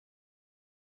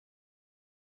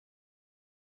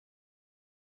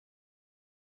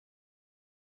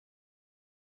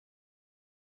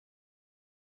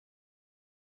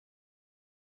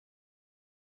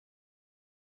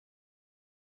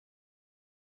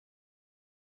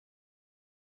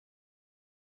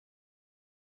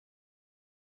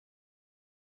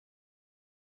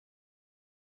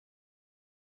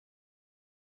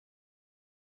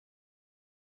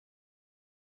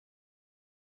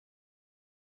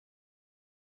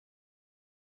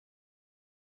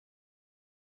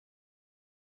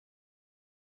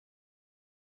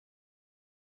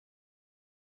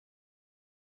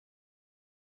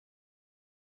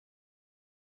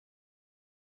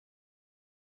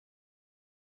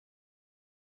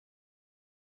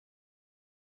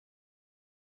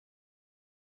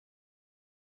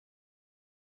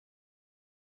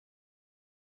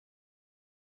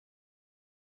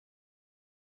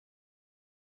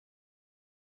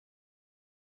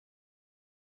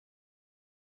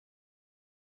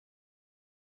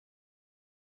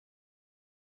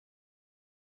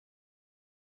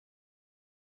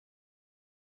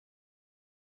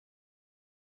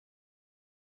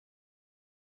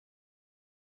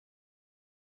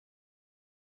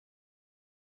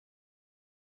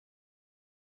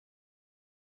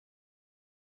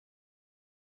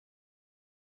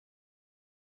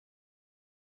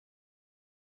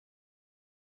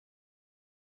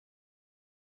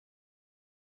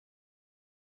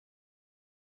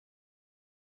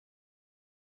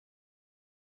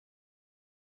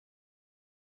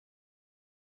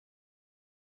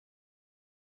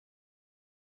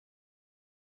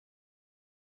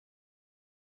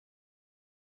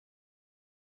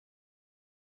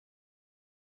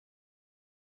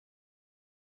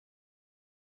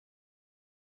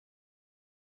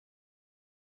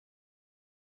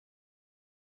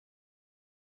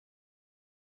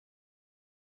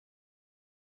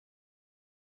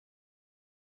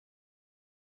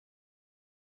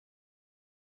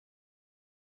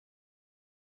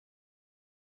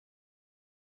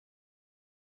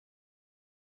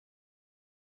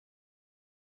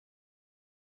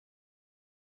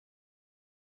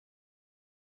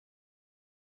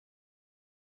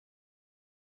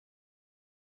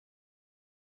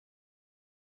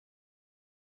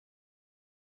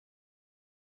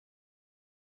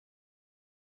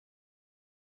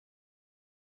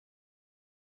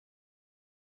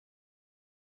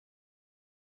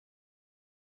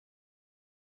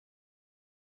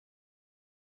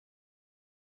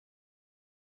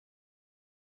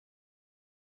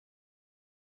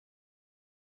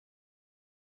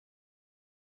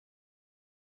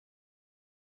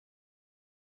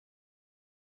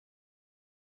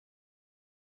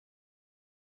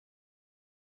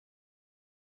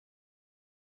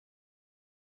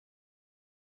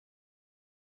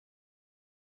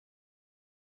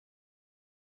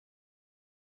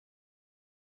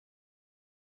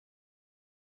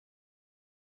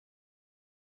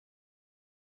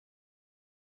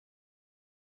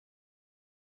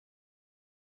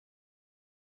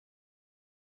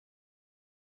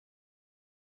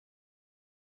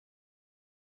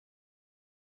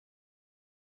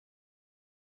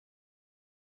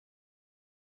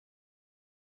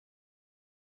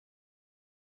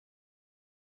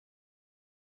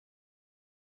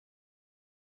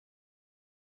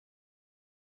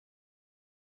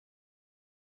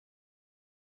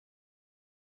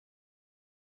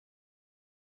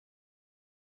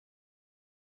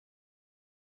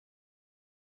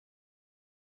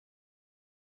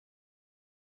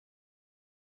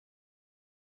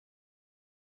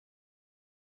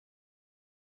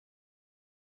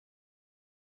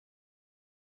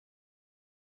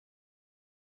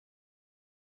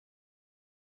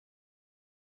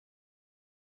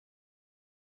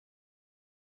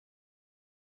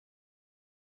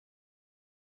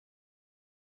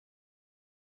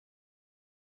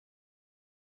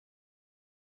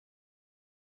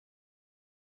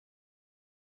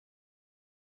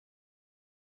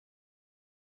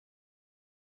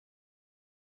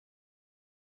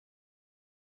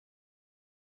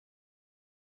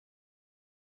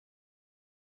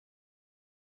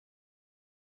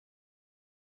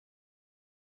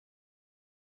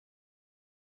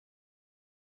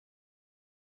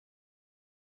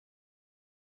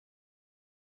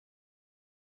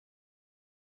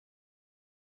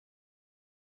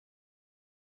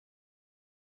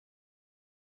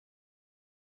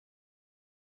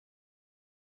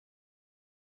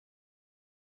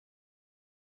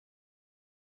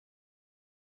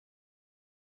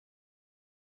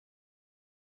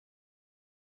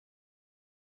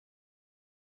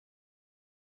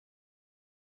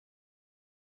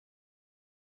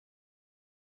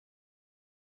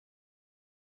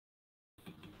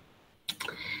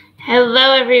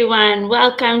Hello, everyone.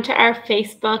 Welcome to our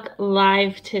Facebook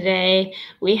Live today.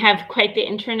 We have quite the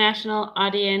international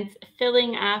audience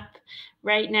filling up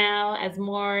right now as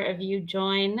more of you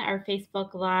join our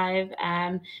Facebook Live.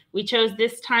 We chose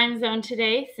this time zone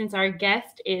today since our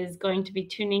guest is going to be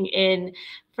tuning in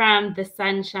from the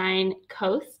Sunshine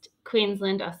Coast,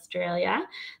 Queensland, Australia.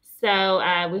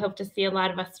 So we hope to see a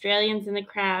lot of Australians in the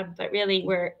crowd, but really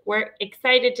we're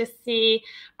excited to see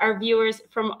our viewers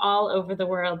from all over the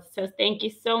world. So thank you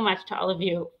so much to all of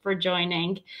you for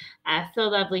joining. So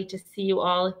lovely to see you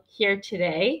all here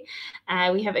today.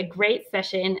 We have a great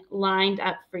session lined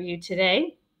up for you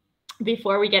today.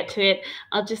 Before we get to it,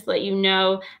 I'll just let you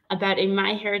know about a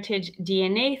MyHeritage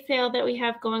DNA sale that we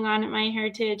have going on at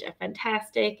MyHeritage, a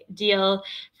fantastic deal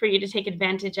for you to take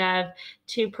advantage of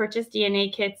to purchase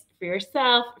DNA kits for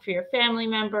yourself, for your family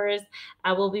members.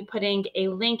 We'll be putting a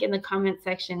link in the comment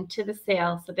section to the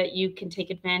sale so that you can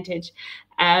take advantage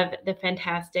of the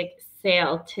fantastic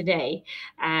sale today.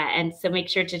 And so make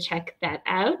sure to check that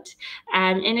out.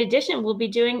 In addition, we'll be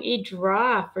doing a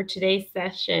draw for today's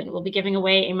session. We'll be giving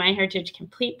away a MyHeritage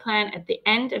Complete Plan at the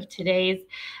end of today's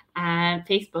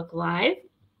Facebook Live.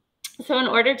 So in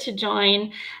order to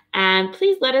join,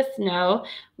 please let us know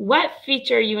what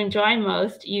feature you enjoy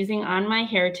most using on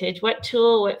MyHeritage, what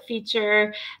tool, what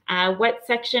feature, what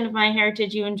section of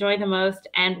MyHeritage you enjoy the most,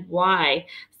 and why.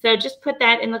 So just put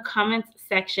that in the comments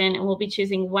section, and we'll be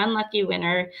choosing one lucky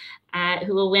winner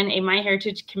who will win a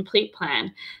MyHeritage Complete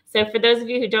Plan. So for those of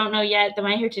you who don't know yet, the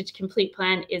MyHeritage Complete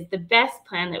Plan is the best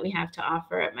plan that we have to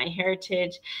offer at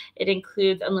MyHeritage. It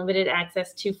includes unlimited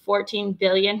access to 14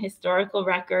 billion historical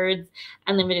records,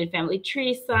 unlimited family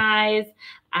tree size,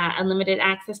 unlimited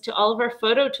access to all of our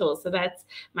photo tools. So that's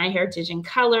MyHeritage in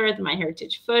Color, the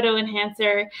MyHeritage Photo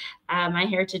Enhancer,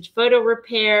 MyHeritage Photo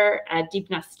Repair, Deep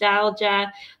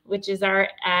Nostalgia, which is our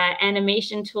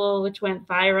animation tool, which went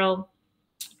viral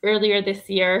earlier this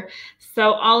year.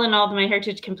 So all in all, the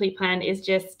MyHeritage Complete Plan is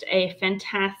just a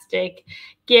fantastic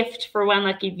gift for one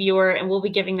lucky viewer, and we'll be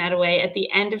giving that away at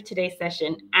the end of today's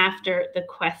session after the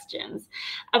questions.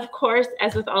 Of course,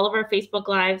 as with all of our Facebook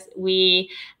Lives,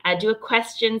 we do a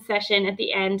question session at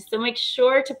the end, so make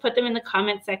sure to put them in the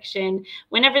comment section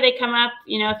whenever they come up.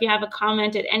 You know, if you have a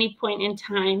comment at any point in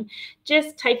time,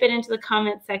 just type it into the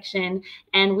comment section,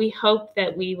 and we hope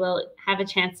that we will have a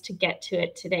chance to get to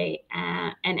it today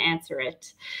and answer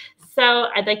it. So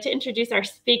I'd like to introduce our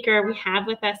speaker we have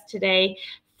with us today,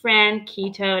 Fran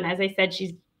Kitto, and as I said,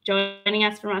 she's joining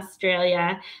us from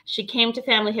Australia. She came to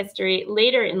family history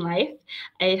later in life.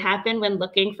 It happened when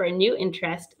looking for a new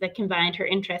interest that combined her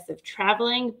interests of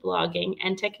traveling, blogging,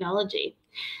 and technology.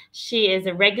 She is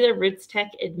a regular Roots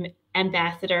Tech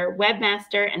ambassador,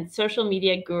 webmaster, and social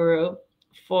media guru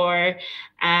for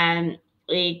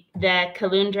the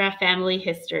Kalundra family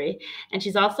history. And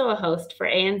she's also a host for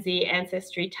ANZ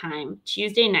Ancestry Time,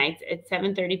 Tuesday nights at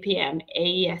 7:30 p.m.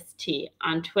 AEST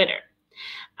on Twitter.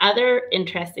 Other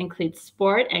interests include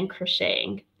sport and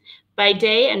crocheting. By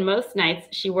day and most nights,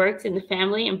 she works in the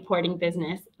family importing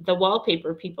business, The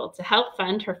Wallpaper People, to help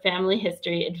fund her family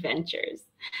history adventures.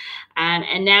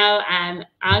 And now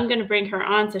I'm going to bring her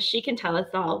on so she can tell us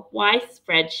all why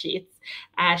spreadsheets.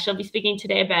 She'll be speaking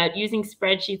today about using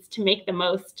spreadsheets to make the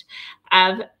most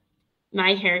of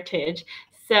MyHeritage.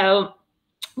 So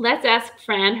let's ask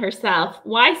Fran herself,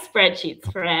 why spreadsheets,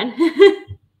 Fran?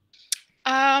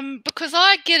 Because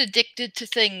I get addicted to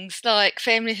things like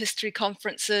family history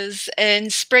conferences, and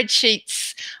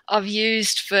spreadsheets I've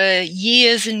used for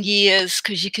years and years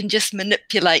because you can just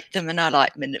manipulate them, and I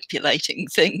like manipulating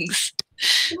things.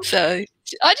 So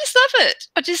I just love it.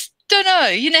 I just don't know.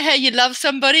 You know how you love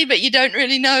somebody, but you don't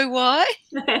really know why?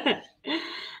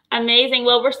 Amazing.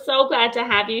 Well, we're so glad to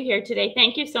have you here today.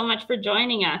 Thank you so much for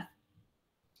joining us.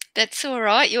 That's all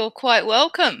right. You're quite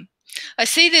welcome. I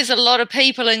see there's a lot of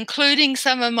people, including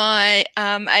some of my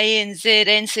ANZ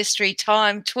Ancestry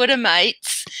Time Twitter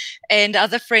mates and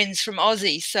other friends from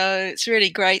Aussie. So it's really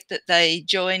great that they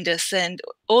joined us, and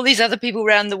all these other people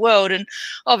around the world. And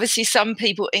obviously some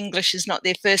people, English is not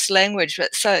their first language,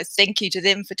 but so thank you to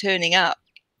them for turning up.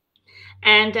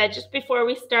 And just before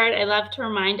we start, I love to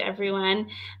remind everyone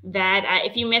that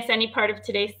if you miss any part of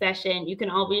today's session, you can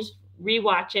always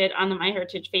rewatch it on the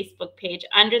MyHeritage Facebook page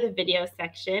under the video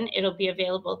section. It'll be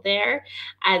available there,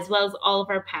 as well as all of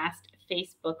our past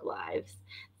Facebook Lives.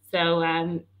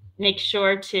 So make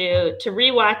sure to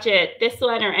rewatch it, this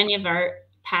one or any of our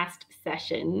past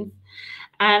sessions.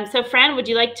 So Fran, would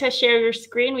you like to share your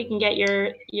screen? We can get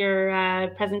your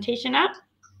presentation up.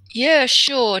 Yeah,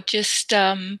 sure. Just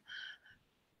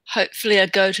hopefully I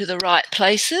go to the right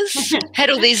places.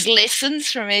 Had all these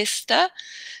lessons from Esther.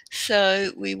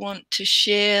 So we want to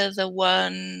share the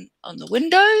one on the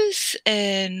Windows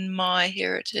and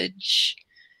MyHeritage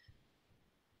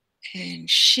and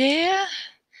share,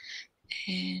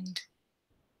 and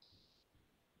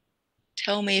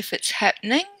tell me if it's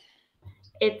happening.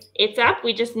 It's up.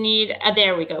 We just need,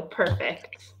 there we go.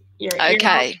 Perfect.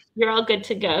 You're all good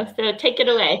to go. So take it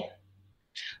away.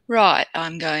 Right,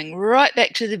 I'm going right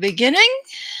back to the beginning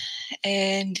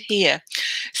and here.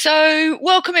 So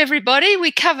welcome everybody.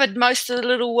 We covered most of the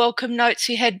little welcome notes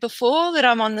we had before, that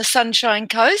I'm on the Sunshine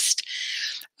Coast,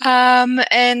 and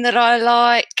that I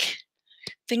like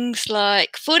things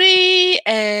like footy,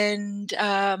 and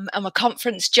I'm a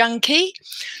conference junkie.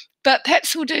 But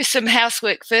perhaps we'll do some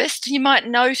housework first. You might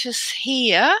notice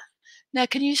here, now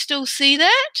can you still see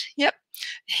that? Yep.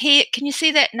 Here, can you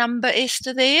see that number,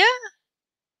 Esther, there?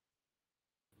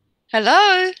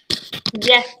 Hello?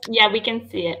 Yes, yeah, we can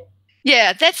see it.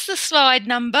 Yeah, that's the slide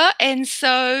number. And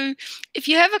so if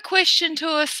you have a question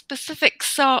to a specific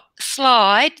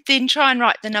slide, then try and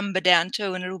write the number down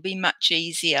too, and it'll be much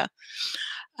easier.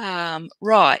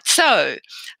 Right, so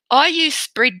I use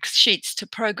spreadsheets to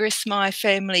progress my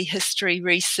family history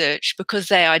research because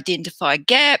they identify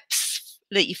gaps,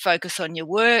 let you focus on your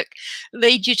work,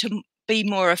 lead you to be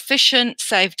more efficient,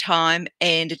 save time,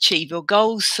 and achieve your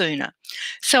goals sooner.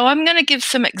 So I'm going to give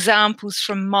some examples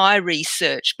from my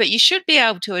research, but you should be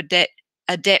able to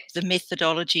adapt the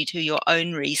methodology to your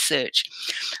own research.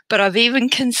 But I've even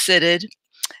considered,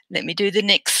 let me do the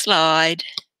next slide.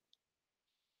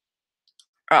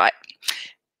 Right,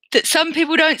 that some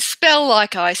people don't spell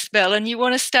like I spell, and you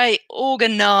want to stay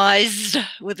organised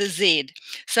with a Z.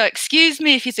 So excuse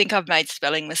me if you think I've made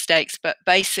spelling mistakes, but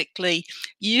basically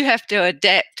you have to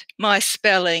adapt my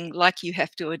spelling like you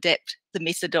have to adapt the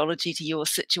methodology to your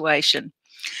situation.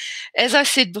 As I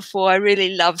said before, I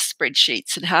really love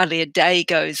spreadsheets, and hardly a day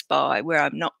goes by where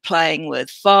I'm not playing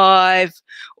with 5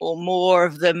 or more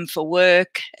of them for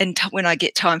work, and when I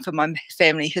get time for my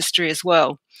family history as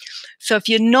well. So if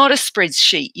you're not a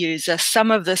spreadsheet user,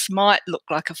 some of this might look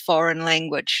like a foreign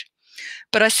language.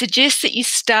 But I suggest that you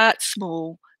start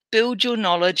small, build your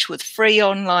knowledge with free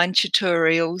online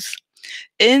tutorials.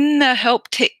 In the help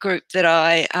tech group that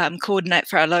I coordinate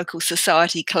for our local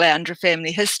society, Caloundra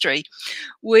Family History,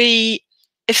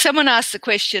 if someone asks a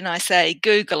question, I say,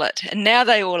 Google it. And now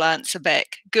they all answer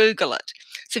back, Google it.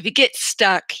 So if you get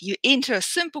stuck, you enter a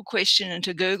simple question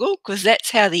into Google, because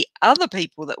that's how the other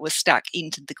people that were stuck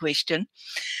entered the question.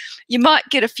 You might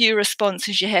get a few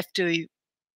responses you have to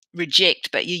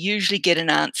reject, but you usually get an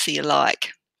answer you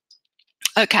like.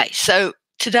 Okay, so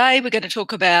today we're going to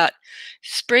talk about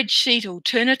spreadsheet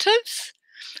alternatives.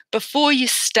 Before you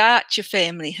start your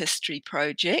family history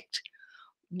project,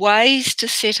 ways to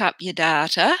set up your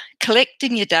data,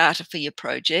 collecting your data for your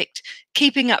project,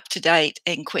 keeping up to date,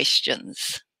 and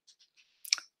questions.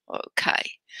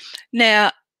 Okay,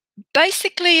 now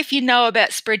basically if you know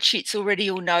about spreadsheets already,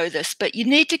 you'll know this, but you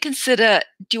need to consider,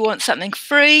 do you want something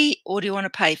free or do you want to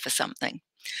pay for something?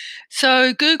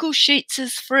 So Google Sheets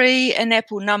is free and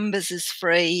Apple Numbers is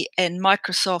free, and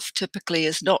Microsoft typically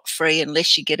is not free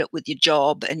unless you get it with your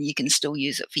job, and you can still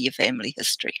use it for your family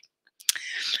history.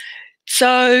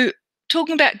 So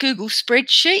talking about Google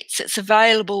Spreadsheets, it's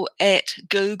available at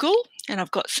Google, and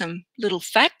I've got some little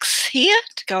facts here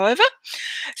to go over.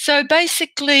 So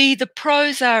basically the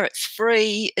pros are it's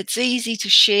free, it's easy to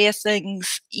share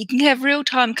things, you can have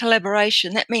real-time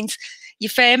collaboration. That means your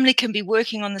family can be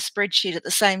working on the spreadsheet at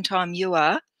the same time you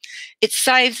are. It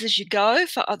saves as you go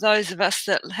for those of us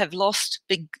that have lost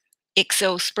big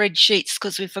Excel spreadsheets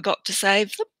because we forgot to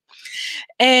save them.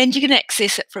 And you can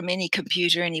access it from any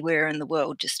computer anywhere in the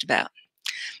world, just about.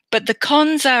 But the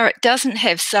cons are it doesn't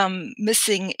have some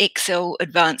missing Excel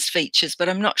advanced features, but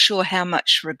I'm not sure how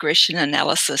much regression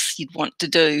analysis you'd want to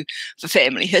do for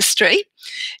family history.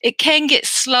 It can get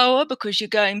slower because you're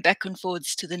going back and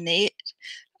forwards to the net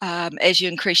as you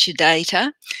increase your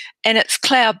data, and it's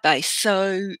cloud-based.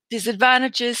 So there's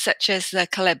advantages such as the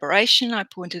collaboration I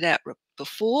pointed out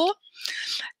before,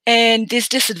 and there's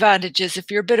disadvantages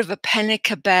if you're a bit of a panic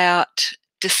about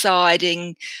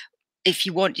deciding if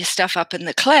you want your stuff up in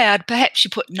the cloud. Perhaps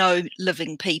you put no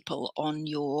living people on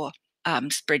your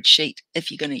spreadsheet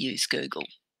if you're going to use Google.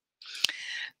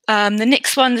 The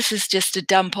next one, this is just a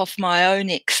dump off my own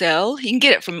Excel. You can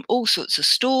get it from all sorts of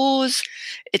stores.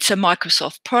 It's a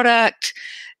Microsoft product.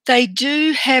 They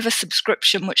do have a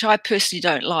subscription, which I personally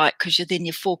don't like because then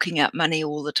you're forking out money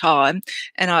all the time.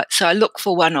 And so I look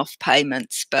for one-off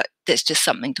payments, but that's just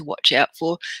something to watch out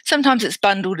for. Sometimes it's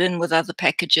bundled in with other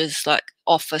packages like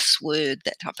Office, Word,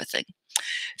 that type of thing.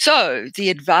 So the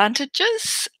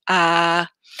advantages are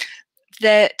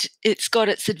that it's got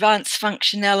its advanced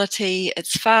functionality,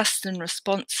 it's fast and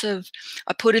responsive.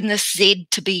 I put in this Z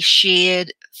to be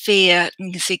shared, fair, and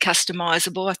you can see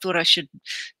customizable. I thought I should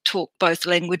talk both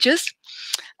languages.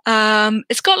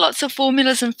 It's got lots of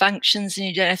formulas and functions, and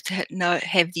you don't have to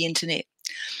have the internet.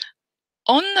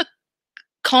 On the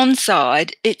con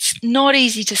side, it's not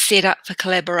easy to set up for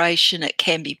collaboration. It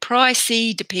can be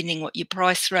pricey, depending what your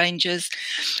price range is,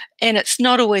 and it's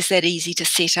not always that easy to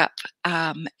set up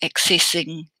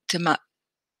accessing to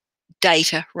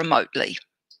data remotely.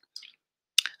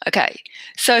 Okay,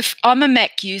 so if I'm a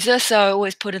Mac user, so I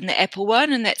always put in the Apple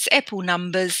one, and that's Apple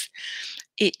numbers.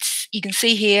 You can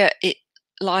see here,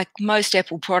 like most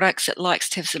Apple products, it likes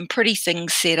to have some pretty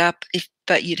things set up,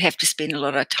 but you'd have to spend a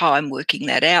lot of time working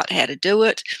that out, how to do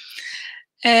it.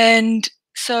 And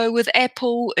so with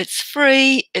Apple, it's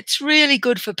free. It's really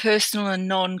good for personal and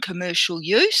non-commercial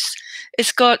use.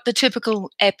 It's got the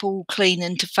typical Apple clean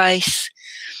interface.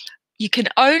 You can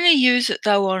only use it,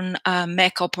 though, on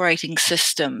Mac operating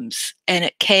systems, and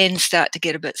it can start to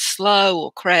get a bit slow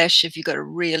or crash if you've got a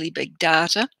really big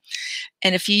data.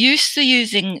 And if you're used to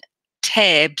using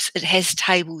tabs, it has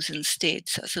tables instead,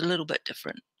 so it's a little bit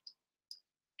different.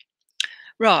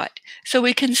 Right, so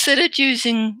we considered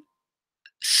using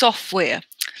software,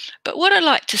 but what I'd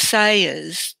like to say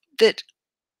is that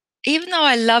even though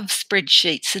I love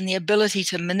spreadsheets and the ability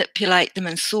to manipulate them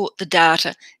and sort the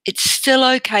data, it's still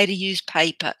okay to use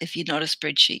paper if you're not a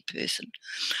spreadsheet person,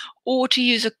 or to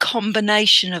use a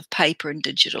combination of paper and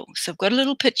digital. So I've got a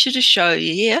little picture to show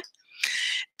you here.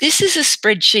 This is a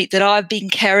spreadsheet that I've been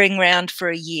carrying around for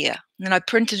a year, and I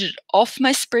printed it off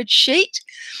my spreadsheet,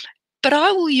 but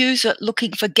I will use it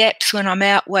looking for gaps when I'm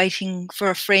out waiting for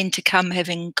a friend to come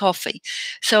having coffee.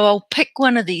 So I'll pick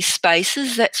one of these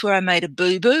spaces. That's where I made a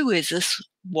boo-boo, where's this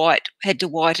had to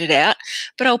white it out,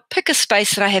 but I'll pick a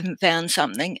space that I haven't found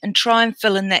something and try and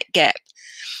fill in that gap.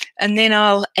 And then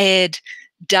I'll add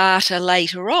data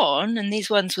later on, and these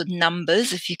ones with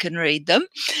numbers, if you can read them,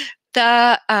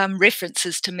 they're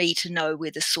references to me to know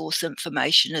where the source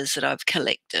information is that I've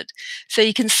collected. So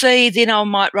you can see then I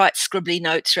might write scribbly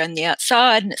notes around the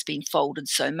outside, and it's been folded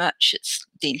so much it's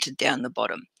dented down the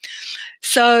bottom.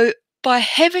 So by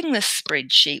having this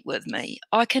spreadsheet with me,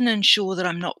 I can ensure that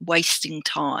I'm not wasting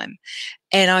time,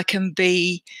 and I can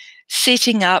be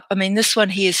setting up, I mean, this one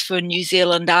here is for New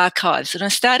Zealand archives, and I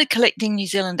started collecting New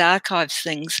Zealand archives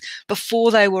things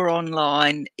before they were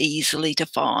online easily to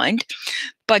find,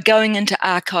 by going into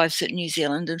archives at New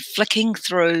Zealand and flicking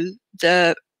through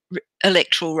the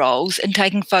electoral rolls and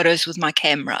taking photos with my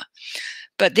camera.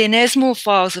 But then as more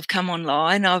files have come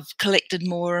online, I've collected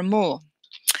more and more.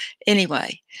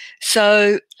 Anyway,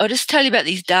 so I'll just tell you about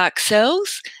these dark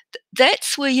cells.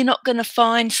 That's where you're not going to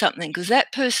find something because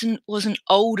that person wasn't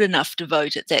old enough to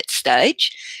vote at that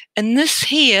stage. And this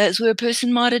here is where a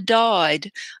person might have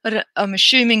died. I'm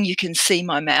assuming you can see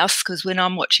my mouse because when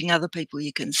I'm watching other people,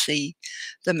 you can see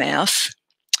the mouse.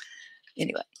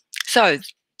 Anyway, so,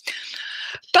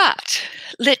 but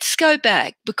let's go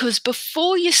back because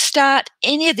before you start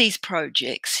any of these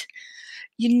projects,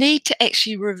 you need to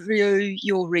actually review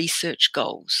your research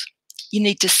goals. You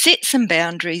need to set some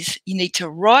boundaries, you need to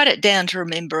write it down to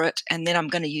remember it, and then I'm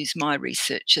going to use my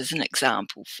research as an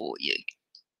example for you.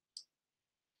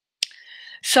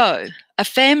 So, a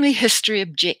family history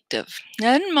objective.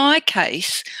 Now, in my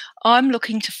case, I'm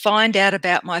looking to find out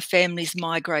about my family's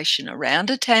migration around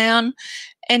a town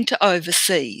and to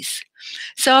overseas.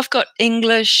 So I've got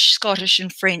English, Scottish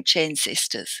and French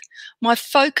ancestors. My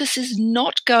focus is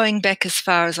not going back as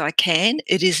far as I can.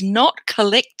 It is not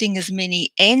collecting as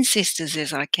many ancestors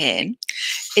as I can.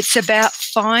 It's about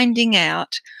finding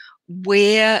out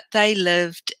where they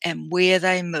lived and where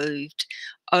they moved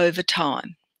over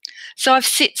time. So I've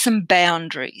set some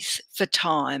boundaries for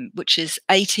time, which is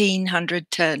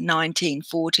 1800 to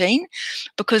 1914,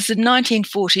 because in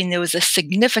 1914 there was a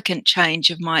significant change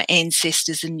of my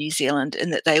ancestors in New Zealand in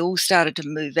that they all started to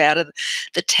move out of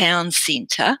the town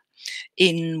centre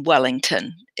in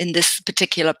Wellington in this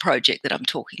particular project that I'm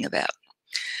talking about.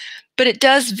 But it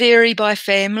does vary by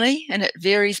family, and it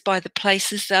varies by the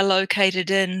places they're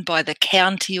located in, by the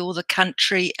county or the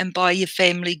country, and by your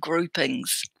family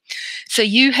groupings. So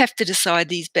you have to decide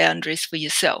these boundaries for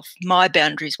yourself. My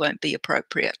boundaries won't be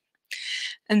appropriate.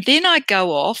 And then I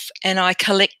go off and I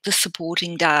collect the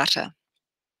supporting data.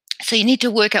 So you need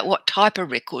to work out what type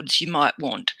of records you might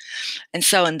want. And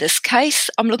so in this case,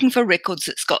 I'm looking for records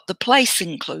that's got the place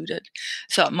included.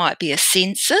 So it might be a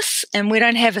census, and we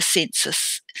don't have a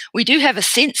census. We do have a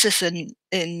census in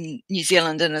New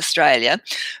Zealand and Australia,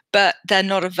 but they're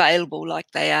not available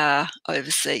like they are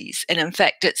overseas. And in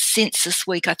fact, it's census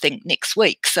week, I think, next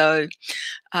week. So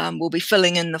we'll be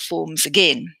filling in the forms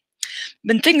again.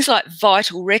 And things like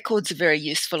vital records are very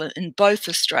useful in both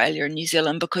Australia and New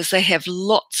Zealand because they have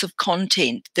lots of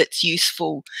content that's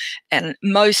useful. And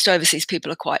most overseas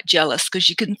people are quite jealous because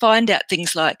you can find out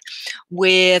things like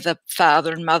where the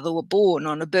father and mother were born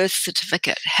on a birth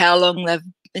certificate, how long they've,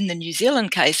 in the New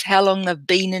Zealand case, how long they've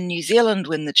been in New Zealand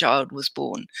when the child was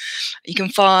born. You can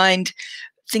find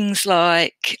things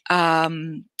like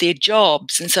their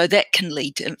jobs, and so that can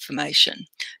lead to information.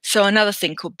 So another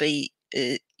thing could be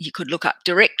you could look up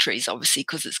directories, obviously,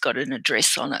 because it's got an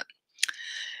address on it.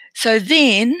 So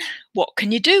then what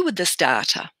can you do with this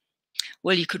data?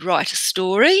 Well, you could write a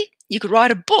story, you could write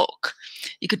a book,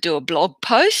 you could do a blog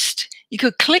post, you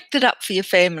could collect it up for your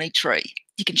family tree,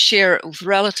 you can share it with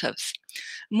relatives.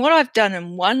 And what I've done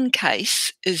in one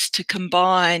case is to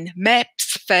combine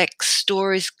maps, facts,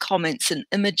 stories, comments, and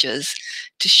images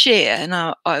to share, and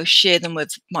I'll share them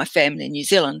with my family in New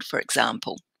Zealand, for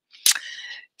example.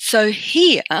 So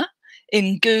here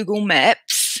in Google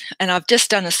Maps, and I've just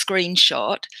done a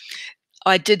screenshot,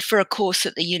 I did for a course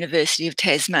at the University of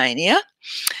Tasmania,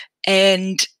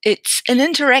 and it's an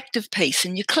interactive piece,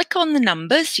 and you click on the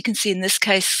numbers. You can see in this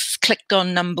case, clicked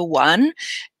on number 1,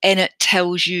 and it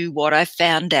tells you what I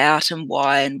found out and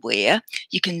why and where.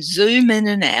 You can zoom in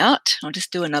and out. I'll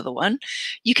just do another one.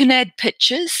 You can add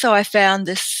pictures. So I found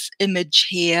this image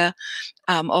here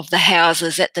of the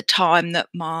houses at the time that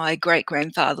my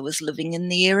great-grandfather was living in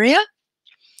the area.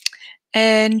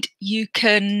 And you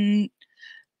can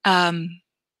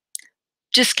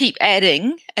just keep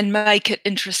adding and make it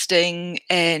interesting,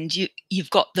 and you've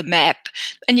got the map,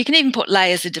 and you can even put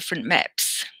layers of different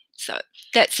maps. So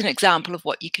that's an example of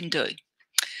what you can do.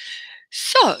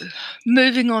 So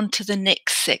moving on to the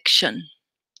next section,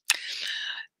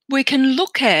 we can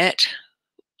look at,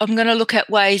 I'm going to look at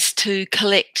ways to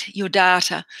collect your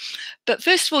data. But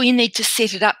first of all, you need to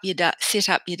set up your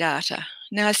data.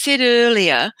 Now, I said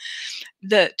earlier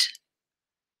that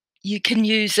you can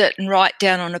use it and write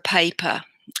down on a paper,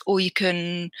 or you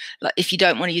can, like, if you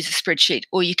don't want to use a spreadsheet,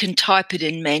 or you can type it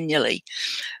in manually.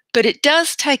 But it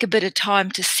does take a bit of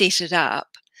time to set it up.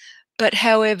 But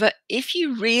however, if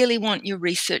you really want your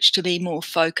research to be more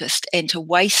focused and to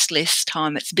waste less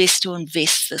time, it's best to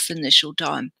invest this initial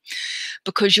time,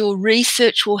 because your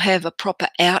research will have a proper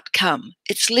outcome.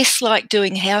 It's less like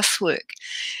doing housework.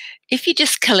 If you're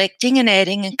just collecting and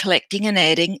adding and collecting and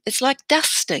adding, it's like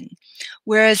dusting.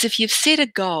 Whereas if you've set a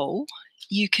goal,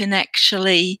 you can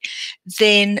actually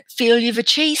then feel you've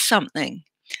achieved something.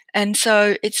 And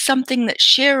so it's something that's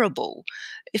shareable.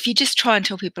 If you just try and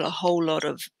tell people a whole lot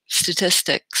of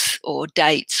statistics or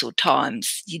dates or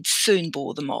times, you'd soon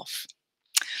bore them off.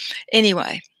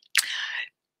 Anyway,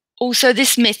 also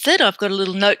this method, I've got a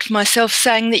little note for myself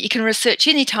saying that you can research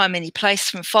anytime, any place,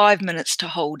 from 5 minutes to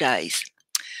whole days.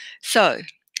 So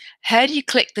how do you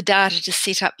collect the data to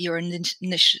set up your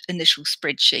initial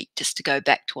spreadsheet? Just to go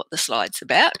back to what the slide's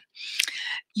about.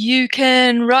 You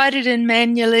can write it in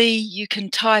manually, you can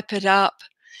type it up,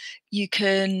 you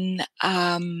can,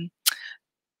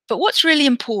 but what's really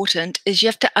important is you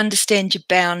have to understand your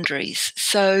boundaries.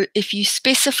 So if you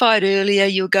specified earlier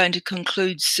you're going to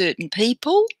conclude certain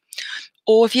people,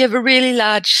 or if you have a really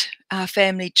large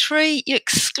family tree, you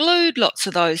exclude lots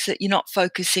of those that you're not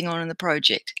focusing on in the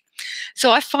project.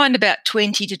 So I find about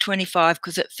 20 to 25,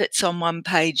 because it fits on one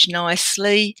page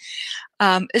nicely,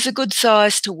 is a good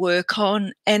size to work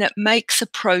on, and it makes a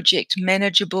project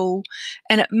manageable,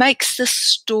 and it makes the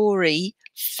story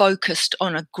focused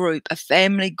on a group, a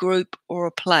family group or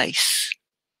a place.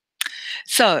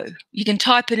 So you can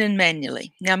type it in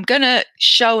manually. Now I'm going to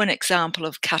show an example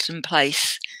of cut and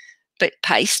paste,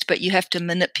 but you have to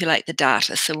manipulate the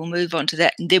data. So we'll move on to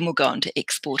that, and then we'll go on to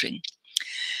exporting.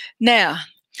 Now,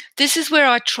 this is where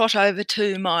I trot over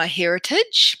to my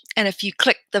heritage, and if you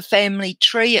click the family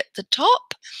tree at the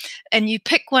top and you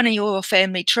pick one of your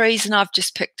family trees, and I've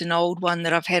just picked an old one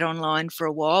that I've had online for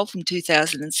a while from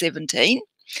 2017,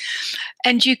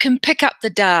 and you can pick up the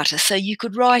data. So you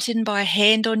could write in by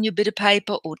hand on your bit of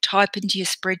paper or type into your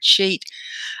spreadsheet,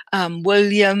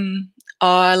 William,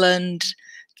 Ireland,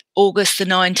 August the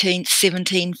 19th,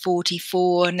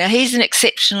 1744. Now, he's an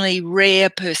exceptionally rare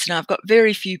person. I've got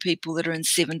very few people that are in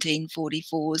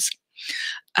 1744s,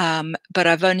 but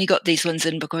I've only got these ones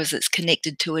in because it's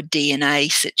connected to a DNA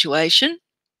situation.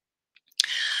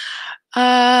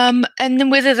 and then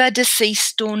whether they're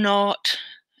deceased or not.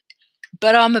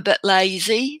 But I'm a bit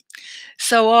lazy,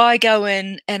 so I go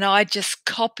in and I just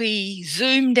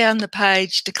zoom down the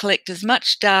page to collect as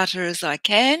much data as I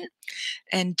can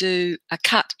and do a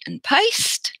cut and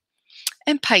paste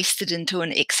it into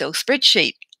an Excel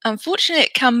spreadsheet. Unfortunately,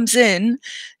 it comes in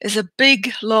as a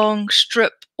big, long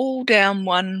strip all down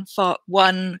one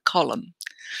column.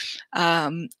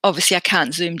 Obviously, I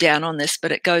can't zoom down on this,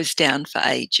 but it goes down for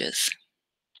ages.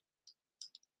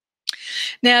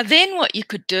 Now, then what you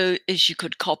could do is you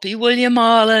could copy William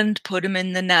Ireland, put him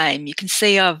in the name. You can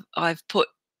see I've put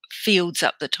fields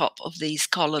up the top of these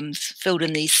columns, filled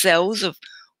in these cells of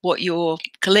what you're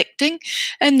collecting.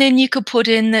 And then you could put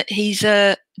in that he's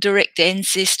a direct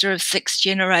ancestor of 6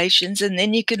 generations, and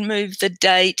then you can move the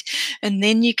date, and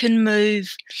then you can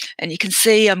move, and you can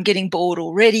see I'm getting bored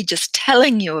already just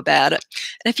telling you about it.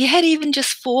 And if you had even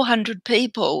just 400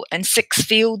 people and 6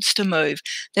 fields to move,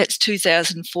 that's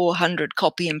 2,400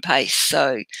 copy and paste.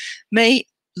 So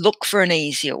look for an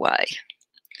easier way.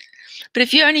 But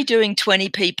if you're only doing 20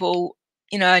 people,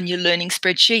 and you're learning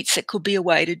spreadsheets, it could be a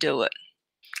way to do it.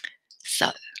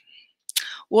 So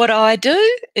what I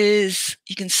do is,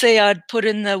 you can see I'd put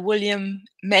in the William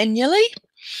manually.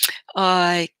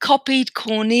 I copied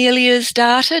Cornelia's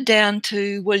data down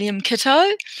to William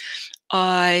Kitto.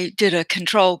 I did a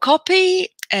control copy,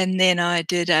 and then I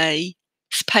did a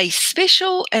paste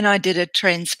special, and I did a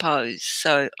transpose.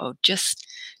 So I'll just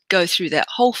go through that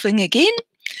whole thing again.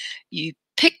 You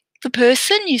pick the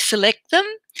person, you select them,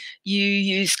 you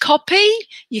use copy,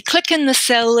 you click in the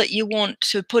cell that you want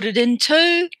to put it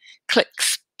into, click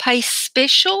paste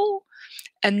special,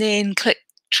 and then click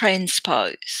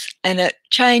transpose, and it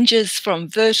changes from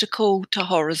vertical to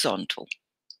horizontal.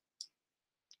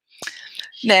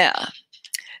 Now,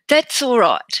 that's all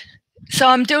right. So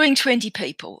I'm doing 20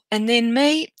 people, and then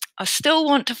I still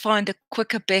want to find a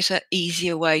quicker, better,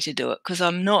 easier way to do it because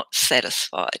I'm not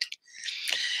satisfied.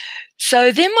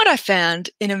 So then what I found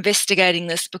in investigating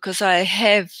this, because I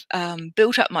have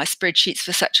built up my spreadsheets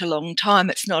for such a long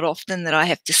time, it's not often that I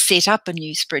have to set up a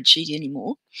new spreadsheet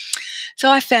anymore.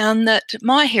 So I found that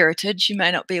MyHeritage, you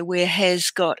may not be aware, has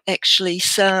got actually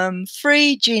some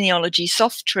free genealogy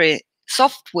software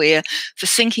for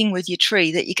syncing with your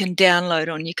tree that you can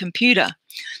download on your computer.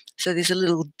 So there's a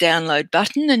little download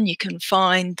button, and you can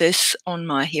find this on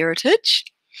MyHeritage.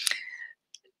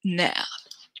 Now,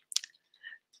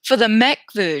 for the Mac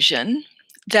version,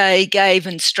 they gave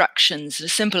instructions, a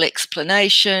simple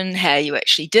explanation how you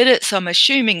actually did it. So I'm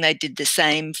assuming they did the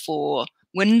same for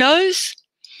Windows.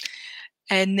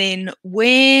 And then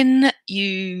when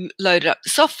you loaded up the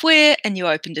software and you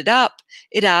opened it up,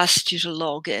 it asked you to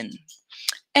log in.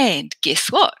 And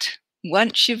guess what?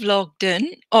 Once you've logged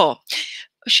in, I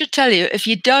should tell you, if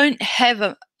you don't have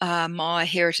a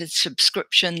MyHeritage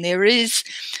subscription, there is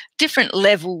different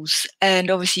levels,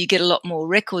 and obviously you get a lot more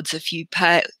records if you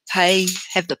have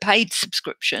the paid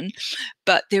subscription,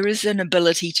 but there is an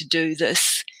ability to do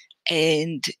this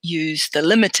and use the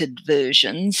limited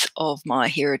versions of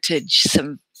MyHeritage,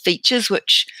 some features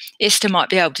which Esther might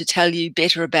be able to tell you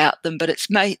better about them, but it's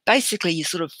basically your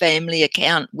sort of family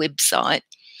account website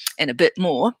and a bit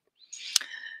more.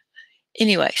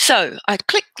 Anyway, so I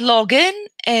clicked login,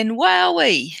 and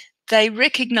wowee, they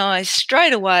recognised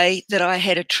straight away that I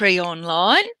had a tree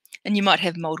online, and you might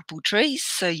have multiple trees.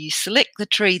 So you select the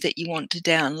tree that you want to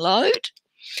download,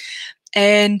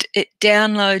 and it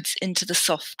downloads into the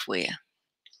software.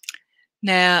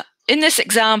 Now, in this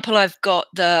example, I've got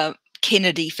the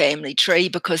Kennedy family tree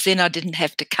because then I didn't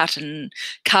have to cut and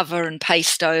cover and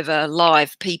paste over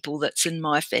live people that's in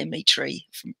my family tree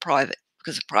from private,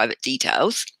 because of private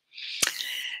details.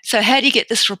 So how do you get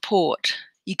this report?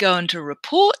 You go into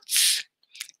reports,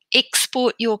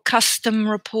 export your custom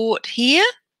report here,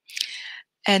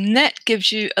 and that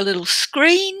gives you a little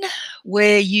screen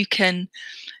where you can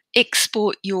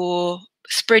export your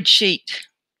spreadsheet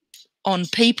on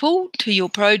people to your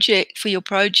project, for your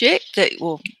project.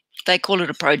 They call it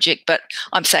a project, but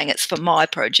I'm saying it's for my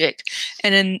project.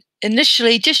 And then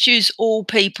initially just use all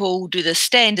people, do the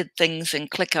standard things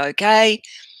and click OK.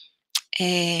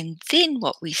 And then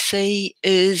what we see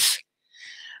is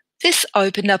this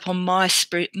opened up on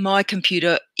my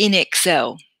computer in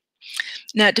Excel.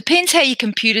 Now, it depends how your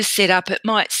computer's set up. It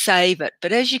might save it,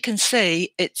 but as you can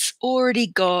see, it's already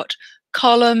got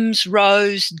columns,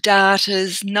 rows,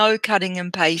 datas, no cutting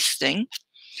and pasting.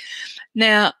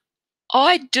 Now,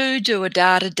 I do a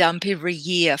data dump every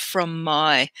year from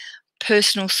my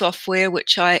personal software,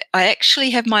 which I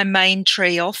actually have my main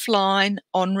tree offline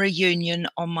on Reunion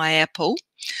on my Apple.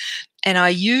 And I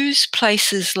use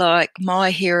places like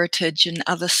MyHeritage and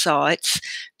other sites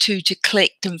to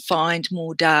collect and find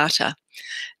more data.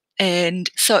 And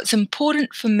so it's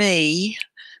important for me,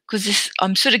 because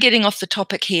I'm sort of getting off the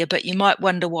topic here, but you might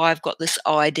wonder why I've got this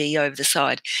ID over the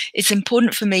side. It's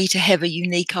important for me to have a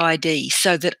unique ID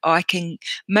so that I can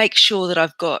make sure that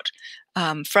I've got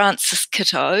Francis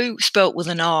Kitto, spelt with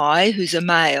an I, who's a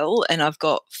male, and I've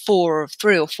got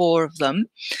three or four of them,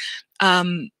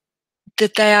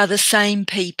 that they are the same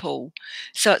people.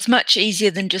 So it's much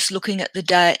easier than just looking at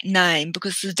the name,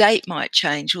 because the date might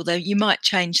change, although you might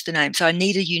change the name. So I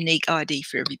need a unique ID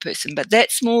for every person, but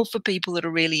that's more for people that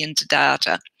are really into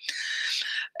data.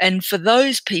 And for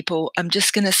those people, I'm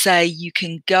just going to say you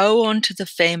can go onto the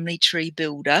Family Tree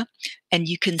Builder and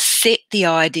you can set the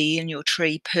ID in your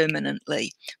tree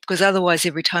permanently, because otherwise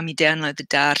every time you download the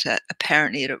data,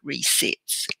 apparently it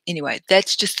resets. Anyway,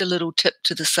 that's just a little tip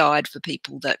to the side for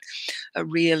people that are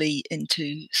really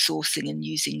into sourcing and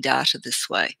using data this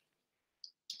way.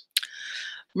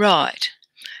 Right.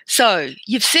 So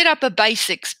you've set up a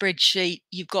basic spreadsheet.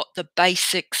 You've got the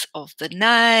basics of the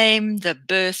name, the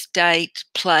birth date,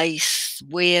 place,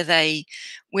 when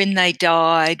they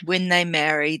died, when they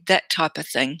married, that type of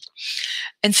thing.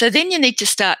 And so then you need to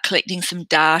start collecting some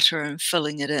data and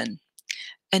filling it in.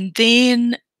 And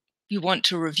then you want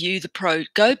to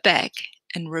go back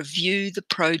and review the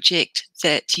project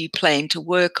that you plan to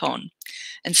work on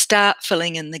and start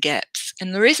filling in the gaps.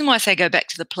 And the reason why I say go back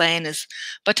to the plan is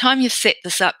by the time you've set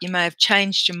this up, you may have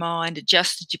changed your mind,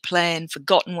 adjusted your plan,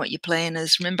 forgotten what your plan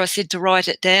is. Remember I said to write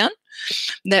it down?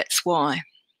 That's why.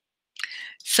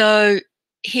 So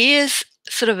here's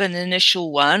sort of an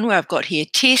initial one where I've got here,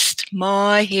 test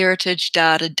MyHeritage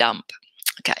data dump.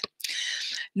 Okay.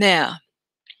 Now,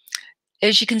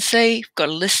 as you can see, I've got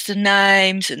a list of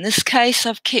names. In this case,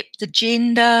 I've kept the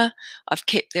gender, I've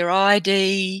kept their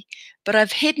ID, but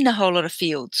I've hidden a whole lot of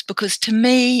fields because to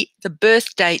me, the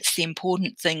birth date's the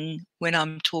important thing when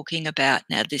I'm talking about,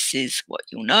 now this is what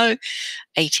you'll know,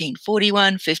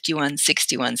 1841, 51,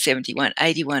 61, 71,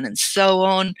 81, and so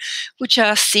on, which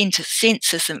are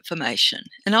census information.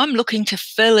 And I'm looking to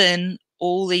fill in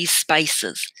all these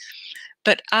spaces.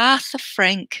 But Arthur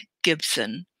Frank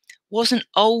Gibson wasn't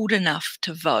old enough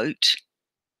to vote,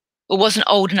 or wasn't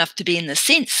old enough to be in the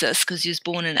census because he was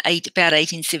born in about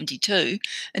 1872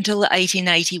 until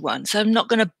 1881. So I'm not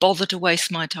going to bother to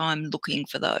waste my time looking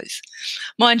for those.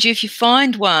 Mind you, if you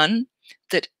find one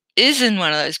that is in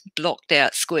one of those blocked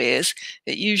out squares,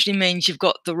 it usually means you've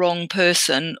got the wrong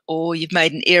person, or you've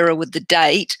made an error with the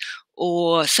date,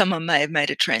 or someone may have made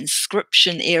a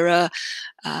transcription error.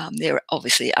 There are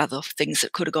obviously other things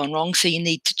that could have gone wrong, so you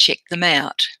need to check them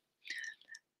out.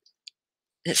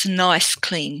 It's a nice,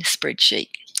 clean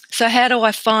spreadsheet. So how do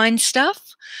I find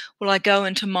stuff? Well, I go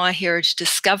into MyHeritage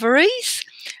Discoveries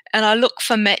and I look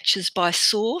for matches by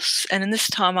source. And in this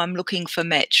time, I'm looking for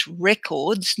match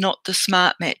records, not the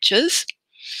smart matches.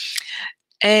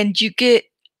 And you get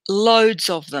loads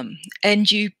of them.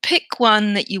 And you pick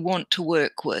one that you want to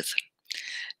work with.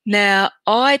 Now,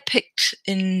 I picked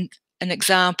in an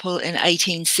example in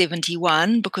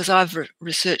 1871 because I've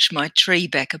researched my tree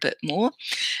back a bit more,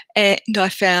 and I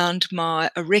found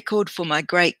a record for my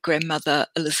great-grandmother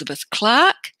Elizabeth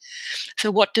Clark. So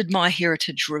what did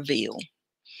MyHeritage reveal?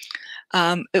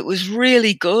 It was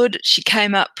really good. She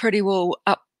came up pretty well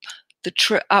up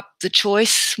the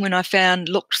choice when I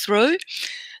looked through.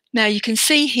 Now you can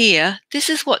see here, this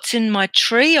is what's in my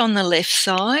tree on the left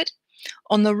side.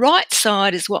 On the right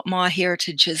side is what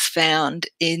MyHeritage has found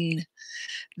in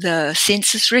the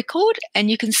census record, and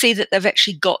you can see that they've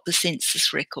actually got the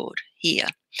census record here.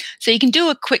 So you can do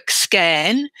a quick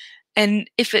scan, and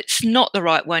if it's not the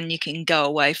right one, you can go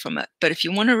away from it. But if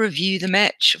you want to review the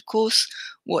match, of course,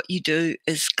 what you do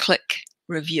is click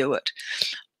review it.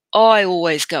 I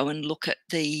always go and look at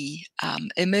the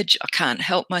image. I can't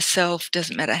help myself.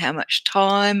 Doesn't matter how much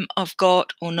time I've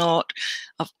got or not.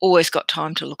 I've always got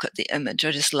time to look at the image.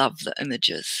 I just love the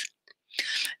images.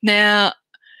 Now,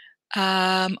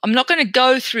 I'm not going to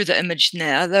go through the image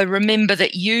now, though remember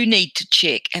that you need to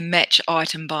check and match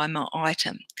item by my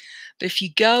item. But if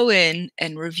you go in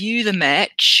and review the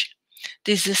match,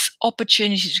 there's this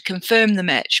opportunity to confirm the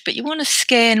match, but you want to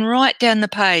scan right down the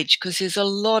page because there's a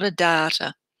lot of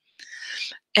data.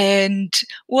 And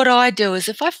what I do is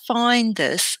if I find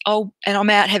this and I'm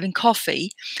out having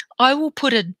coffee, I will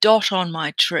put a dot on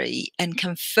my tree and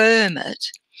confirm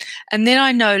it. And then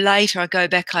I know later I go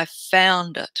back, I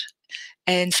found it.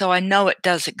 And so I know it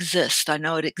does exist. I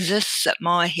know it exists at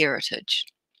MyHeritage.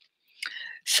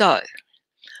 So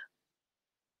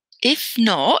if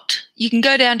not, you can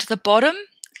go down to the bottom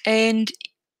and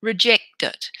reject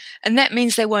it. And that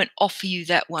means they won't offer you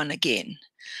that one again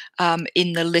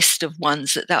in the list of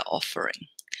ones that they're offering.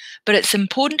 But it's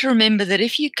important to remember that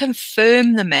if you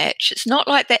confirm the match, it's not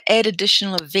like they add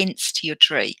additional events to your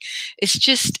tree. It's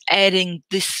just adding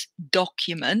this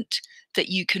document that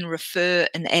you can refer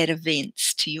and add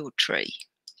events to your tree.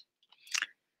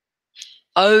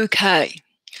 Okay,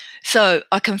 so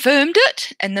I confirmed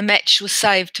it and the match was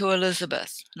saved to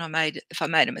Elizabeth. And if I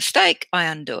made a mistake, I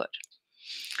undo it.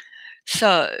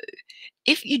 So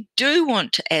if you do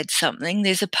want to add something,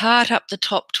 there's a part up the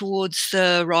top towards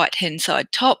the right-hand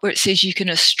side top where it says you can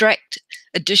extract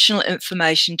additional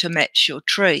information to match your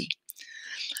tree.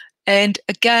 And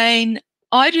again,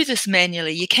 I do this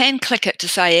manually. You can click it to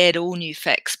say add all new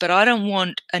facts, but I don't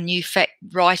want a new fact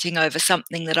writing over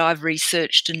something that I've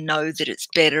researched and know that it's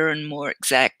better and more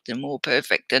exact and more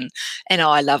perfect, and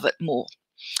I love it more.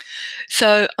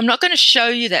 So I'm not going to show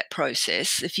you that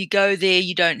process. If you go there,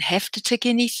 you don't have to tick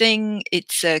anything.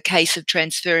 It's a case of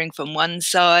transferring from one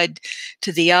side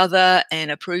to the other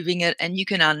and approving it, and you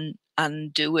can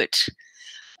undo it.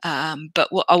 But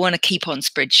I want to keep on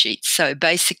spreadsheets. So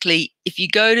basically, if you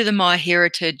go to the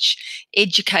MyHeritage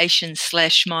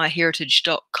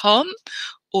education/myheritage.com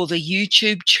or the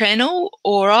YouTube channel,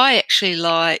 or I actually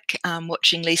like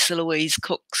watching Lisa Louise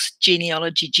Cook's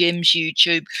Genealogy Gems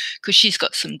YouTube because she's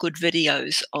got some good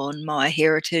videos on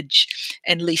MyHeritage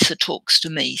and Lisa talks to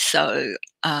me. So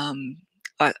I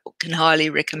can highly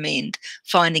recommend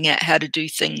finding out how to do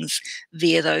things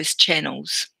via those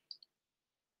channels.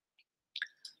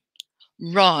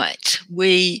 Right,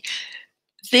 we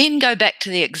then go back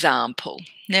to the example.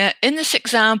 Now, in this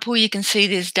example, you can see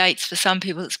there's dates for some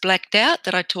people it's blacked out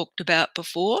that I talked about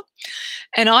before.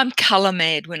 And I'm color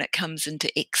mad when it comes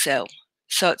into Excel.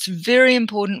 So it's very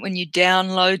important when you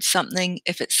download something,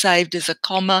 if it's saved as a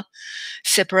comma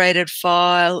separated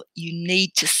file, you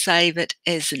need to save it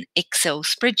as an Excel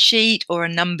spreadsheet or a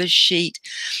numbers sheet,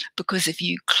 because if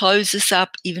you close this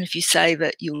up, even if you save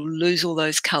it, you'll lose all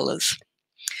those colors.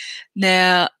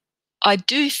 Now, I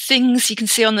do things you can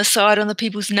see on the side on the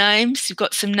people's names. You've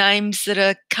got some names that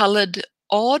are coloured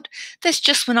odd. That's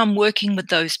just when I'm working with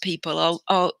those people.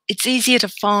 It's easier to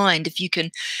find if you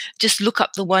can just look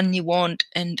up the one you want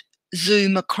and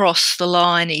zoom across the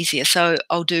line easier. So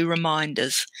I'll do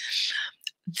reminders.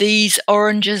 These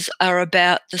oranges are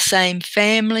about the same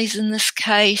families in this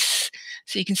case.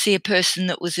 So you can see a person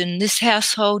that was in this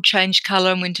household changed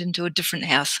colour and went into a different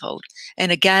household. And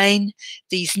again,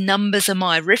 these numbers are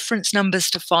my reference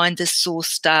numbers to find this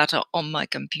source data on my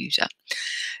computer.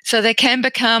 So they can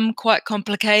become quite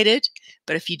complicated,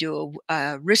 but if you do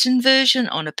a written version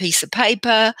on a piece of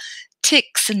paper,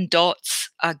 ticks and dots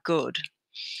are good.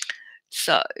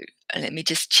 So let me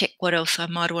just check what else I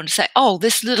might want to say. Oh,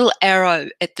 this little arrow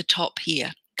at the top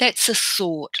here, that's a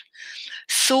sort.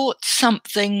 Sort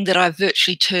something that I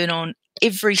virtually turn on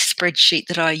every spreadsheet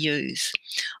that I use.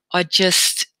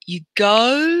 You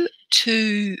go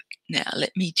to, now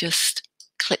let me just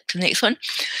click to the next one.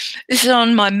 This is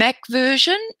on my Mac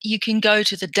version. You can go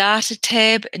to the data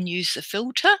tab and use the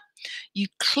filter. You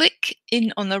click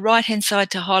in on the right hand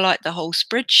side to highlight the whole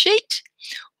spreadsheet,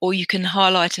 or you can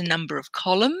highlight a number of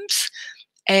columns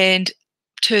and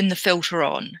turn the filter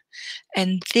on.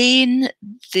 And then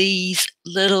these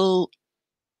little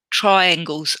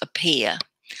triangles appear.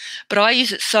 But I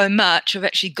use it so much, I've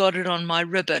actually got it on my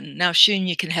ribbon. Now, soon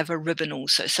you can have a ribbon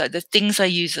also. So the things I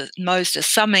use most are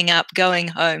summing up, going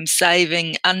home,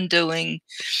 saving, undoing,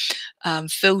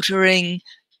 filtering,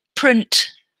 print,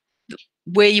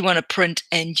 where you want to print,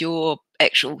 and your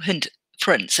actual hint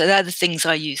print. So they're the things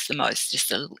I use the most,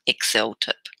 just a little Excel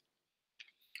tip.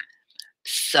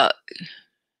 So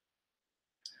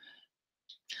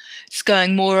it's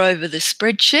going more over the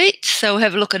spreadsheet. So we'll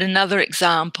have a look at another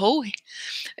example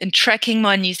in tracking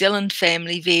my New Zealand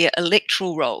family via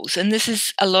electoral rolls. And this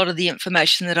is a lot of the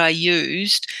information that I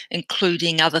used,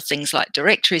 including other things like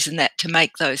directories and that, to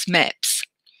make those maps.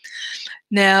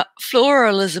 Now, Flora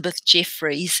Elizabeth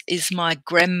Jeffries is my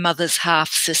grandmother's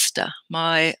half-sister,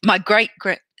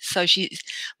 so she's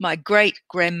my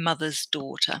great-grandmother's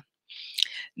daughter.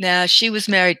 Now, she was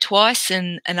married twice,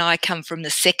 and I come from the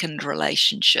second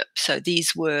relationship. So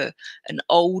these were an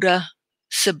older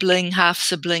sibling,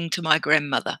 half-sibling to my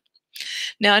grandmother.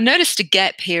 Now, I noticed a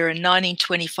gap here in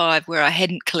 1925 where I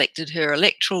hadn't collected her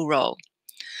electoral roll.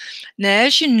 Now,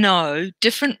 as you know,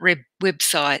 different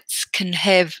websites can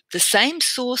have the same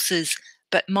sources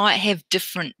but might have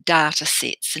different data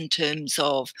sets in terms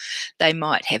of they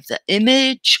might have the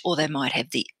image or they might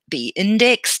have the be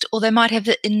indexed, or they might have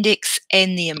the index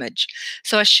and the image.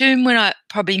 So I assume when I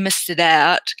probably missed it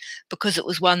out because it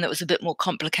was one that was a bit more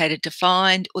complicated to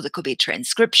find, or there could be a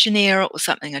transcription error or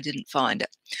something, I didn't find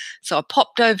it. So I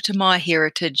popped over to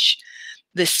MyHeritage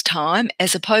this time,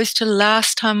 as opposed to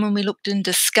last time when we looked in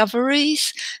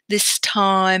discoveries. This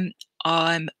time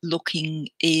I'm looking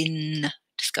in,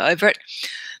 just go over it,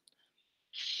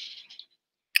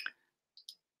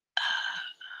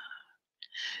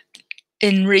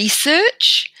 in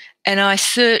research, and I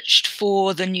searched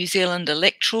for the New Zealand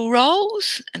electoral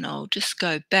rolls, and I'll just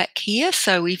go back here.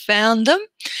 So we found them,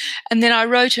 and then I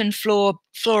wrote in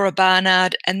Flora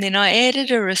Barnard, and then I added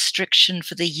a restriction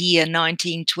for the year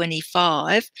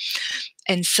 1925,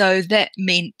 and so that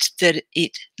meant that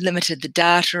it limited the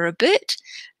data a bit.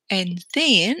 And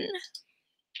then,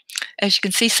 as you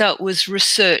can see, so it was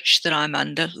research that I'm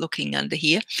looking under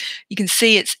here. You can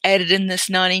see it's added in this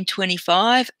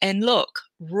 1925, and look,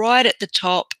 right at the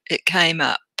top it came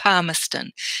up,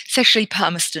 Palmerston. It's actually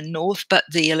Palmerston North, but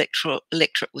the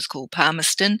electorate was called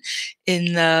Palmerston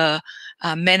in the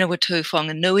Manawatu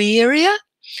Whanganui area.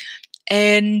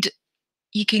 And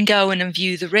you can go in and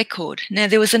view the record. Now,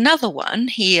 there was another one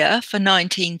here for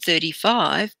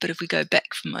 1935, but if we go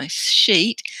back from my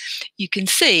sheet, you can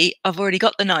see I've already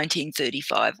got the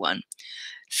 1935 one.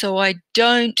 So I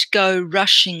don't go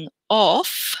rushing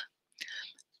off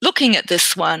looking at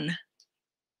this one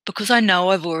because I know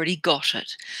I've already got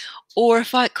it. Or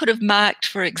if I could have marked,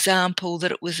 for example,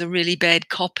 that it was a really bad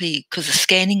copy because the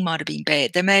scanning might have been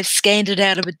bad. They may have scanned it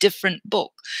out of a different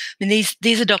book. I mean,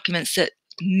 these are documents that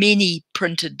many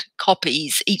printed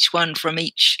copies, each one from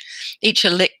each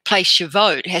place you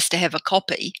vote has to have a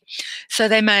copy. So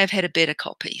they may have had a better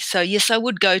copy. So yes, I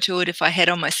would go to it if I had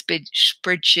on my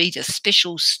spreadsheet a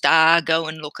special star, go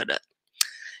and look at it.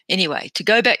 Anyway, to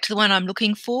go back to the one I'm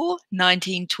looking for,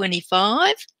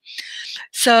 1925.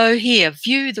 So here,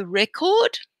 view the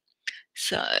record.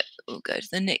 So we'll go to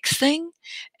the next thing.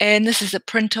 And this is a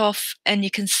print off, and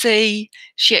you can see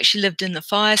she actually lived in the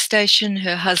fire station.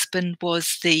 Her husband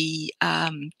was the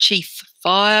chief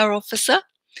fire officer.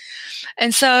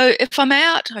 And so if I'm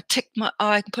out,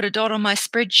 I can put a dot on my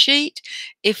spreadsheet.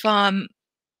 If I'm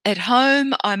at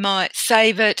home, I might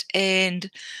save it and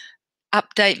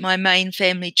update my main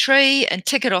family tree and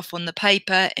tick it off on the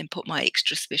paper and put my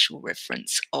extra special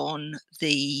reference on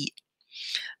the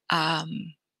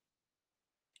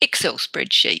Excel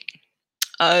spreadsheet.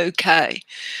 Okay,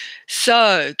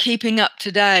 so keeping up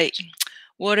to date.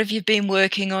 What have you been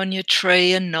working on your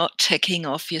tree and not ticking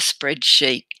off your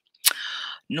spreadsheet?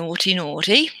 Naughty,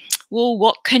 naughty. Well,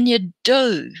 what can you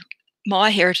do?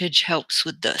 MyHeritage helps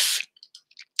with this.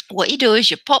 What you do is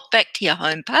you pop back to your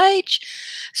home page,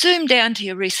 zoom down to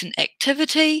your recent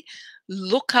activity,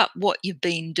 look up what you've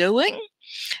been doing.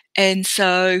 And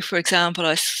so, for example,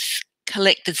 I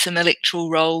collected some electoral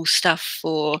roll stuff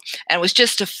and it was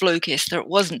just a fluke, Esther. It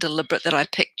wasn't deliberate that I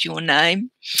picked your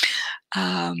name.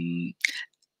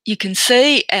 You can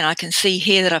see, and I can see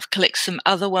here that I've collected some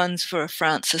other ones for a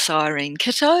Francis Irene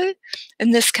Kitto.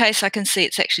 In this case, I can see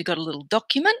it's actually got a little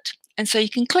document. And so you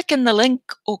can click in the link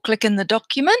or click in the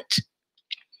document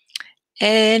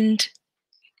and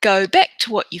go back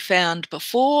to what you found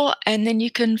before, and then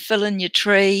you can fill in your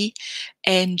tree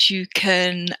and you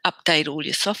can update all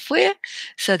your software.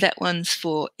 So that one's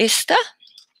for Esther.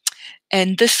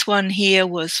 And this one here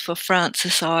was for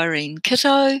Francis Irene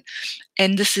Kitto.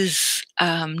 And this is,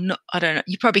 I don't know,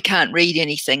 you probably can't read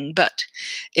anything, but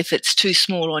if it's too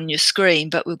small on your screen,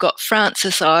 but we've got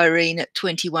Francis Irene at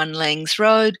 21 Langs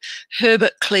Road,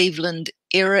 Herbert Cleveland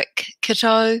Eric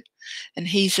Kitto, and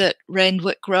he's at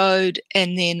Randwick Road,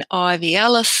 and then Ivy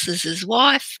Alice is his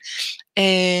wife,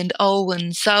 and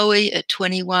Olwen Zoe at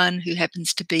 21, who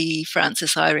happens to be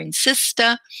Francis Irene's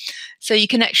sister. So you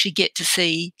can actually get to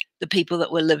see the people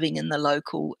that were living in the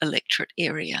local electorate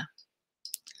area.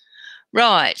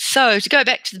 Right, so to go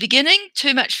back to the beginning,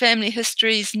 too much family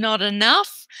history is not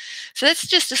enough. So that's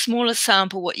just a smaller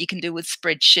sample what you can do with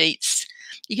spreadsheets.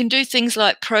 You can do things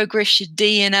like progress your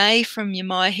DNA from your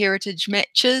MyHeritage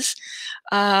matches,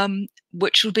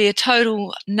 which will be a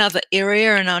total another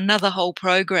area and another whole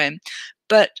program.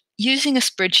 But using a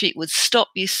spreadsheet would stop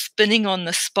you spinning on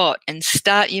the spot and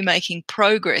start you making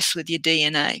progress with your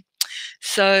DNA.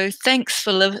 So thanks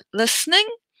for listening,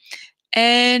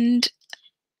 and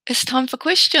it's time for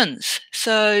questions.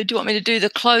 So do you want me to do the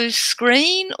closed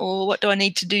screen, or what do I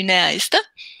need to do now, Esther?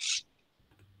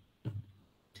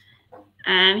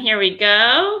 Here we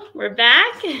go. We're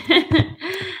back.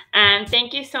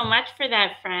 Thank you so much for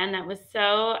that, Fran. That was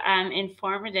so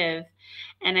informative.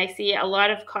 And I see a lot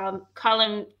of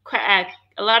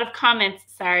lot of comments,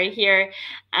 sorry, here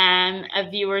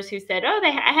of viewers who said, "Oh, I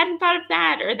hadn't thought of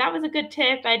that," or "That was a good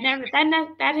tip. That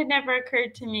had never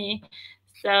occurred to me."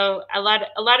 So a lot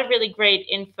of really great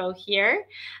info here.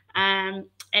 And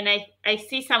I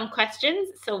see some questions,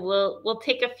 so we'll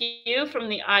take a few from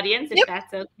the audience if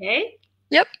that's okay.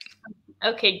 Yep.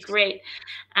 Okay, great.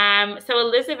 So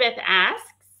Elizabeth asks,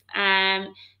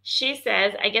 she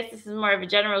says, I guess this is more of a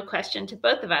general question to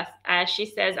both of us. She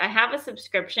says, I have a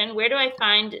subscription. Where do I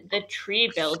find the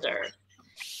tree builder?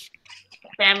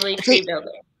 Family tree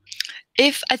builder.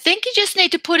 I think you just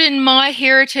need to put in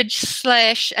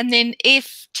MyHeritage / and then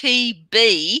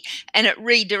FTB, and it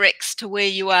redirects to where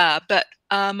you are. But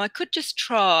I could just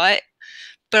try,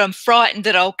 but I'm frightened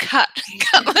that I'll cut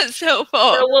myself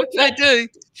off. So I do.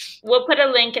 We'll put a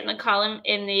link in the column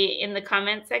in the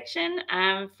comment section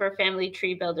for Family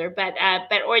Tree Builder, but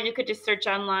or you could just search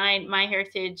online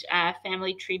MyHeritage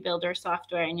Family Tree Builder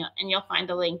software, and you'll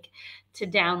find a link to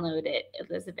download it,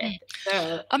 Elizabeth.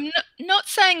 So I'm not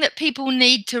saying that people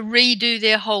need to redo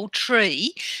their whole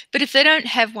tree, but if they don't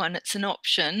have one, it's an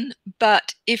option.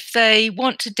 But if they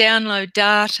want to download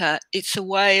data, it's a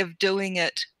way of doing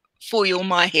it for your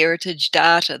MyHeritage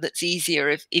data that's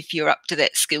easier if you're up to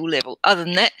that skill level. Other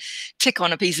than that, tick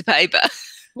on a piece of paper.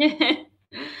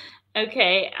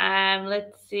 Okay,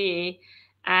 let's see.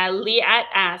 Liat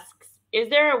asks, is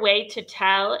there a way to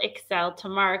tell Excel to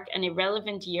mark an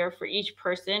irrelevant year for each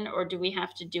person, or do we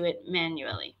have to do it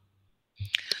manually?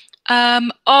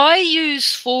 I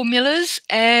use formulas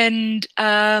and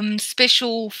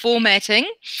special formatting,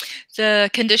 the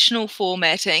conditional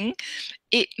formatting.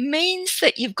 It means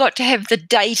that you've got to have the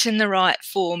date in the right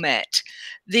format.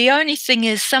 The only thing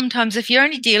is sometimes if you're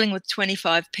only dealing with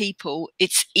 25 people,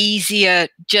 it's easier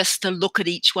just to look at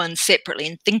each one separately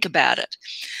and think about it.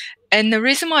 And the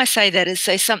reason why I say that is,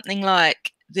 say something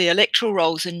like the electoral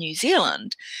rolls in New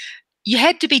Zealand, you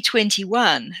had to be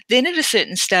 21. Then at a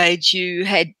certain stage, you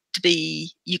had to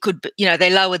be, they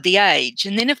lowered the age.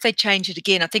 And then if they change it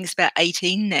again, I think it's about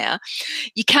 18 now,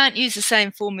 you can't use the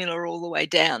same formula all the way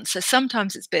down. So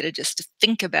sometimes it's better just to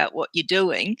think about what you're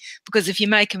doing, because if you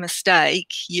make a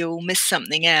mistake, you'll miss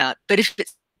something out. But if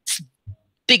it's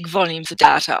big volumes of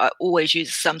data, I always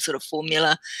use some sort of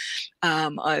formula.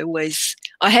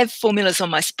 I have formulas on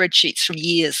my spreadsheets from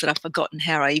years that I've forgotten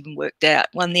how I even worked out.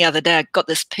 One the other day, I got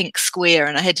this pink square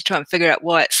and I had to try and figure out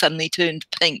why it suddenly turned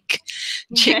pink.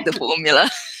 Check the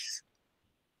formula.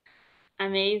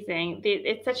 Amazing.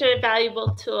 It's such a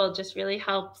valuable tool, just really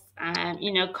helps,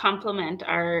 complement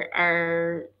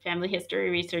our family history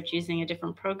research using a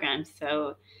different program.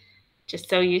 So just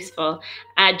so useful.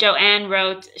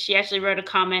 Joanne she wrote a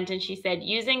comment and she said,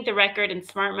 using the record and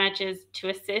smart matches to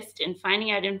assist in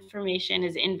finding out information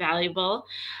is invaluable.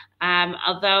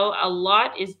 Although a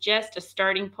lot is just a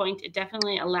starting point, it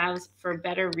definitely allows for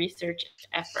better research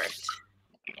effort.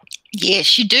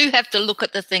 Yes, you do have to look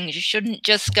at the things. You shouldn't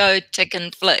just go tick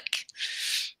and flick.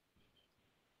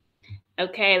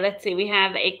 Okay, let's see. We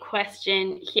have a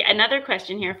question here, another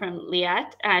question here from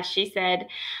Liat. She said,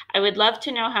 I would love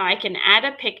to know how I can add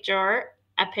a picture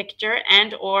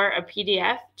and or a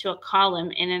PDF to a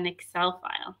column in an Excel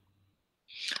file.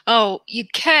 Oh, you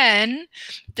can.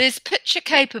 There's picture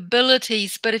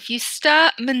capabilities, but if you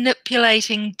start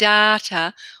manipulating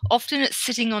data, often it's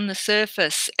sitting on the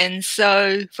surface. And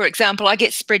so, for example, I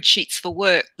get spreadsheets for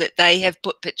work that they have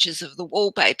put pictures of the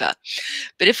wallpaper.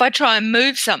 But if I try and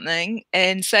move something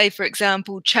and say, for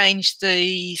example, change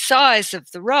the size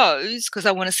of the rows because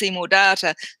I want to see more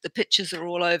data, the pictures are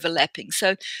all overlapping.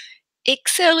 So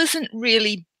Excel isn't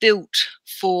really built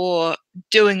for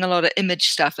doing a lot of image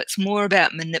stuff. It's more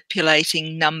about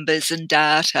manipulating numbers and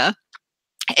data,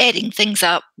 adding things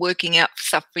up, working out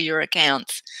stuff for your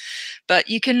accounts. But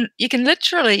you can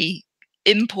literally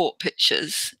import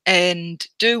pictures and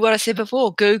do what I said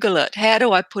before, Google it. How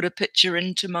do I put a picture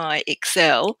into my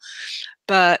Excel?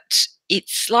 But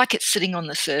it's like it's sitting on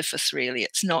the surface, really.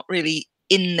 It's not really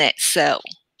in that cell.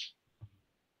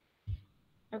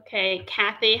 Okay,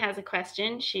 Kathy has a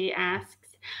question. She asks,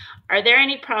 are there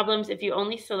any problems if you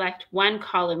only select one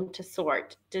column to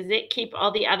sort? Does it keep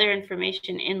all the other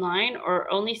information in line, or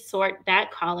only sort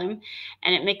that column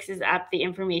and it mixes up the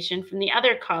information from the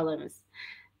other columns?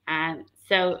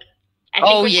 So I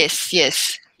think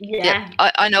yes. Yeah.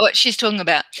 Yep. I know what she's talking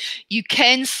about. You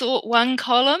can sort one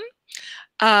column.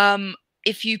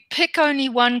 If you pick only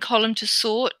one column to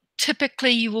sort, typically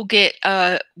you will get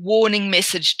a warning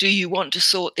message, do you want to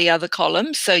sort the other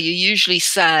column? So you're usually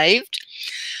saved.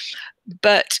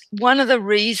 But one of the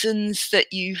reasons that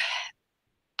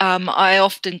I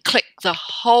often click the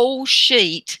whole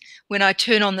sheet when I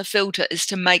turn on the filter is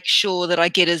to make sure that I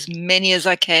get as many as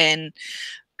I can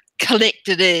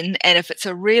collected in, and if it's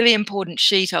a really important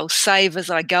sheet, I'll save as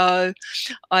I go.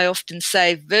 I often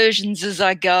save versions as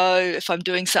I go if I'm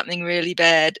doing something really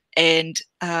bad. And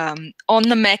on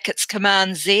the Mac, it's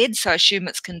Command Z, so I assume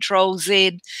it's Control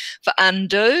Z for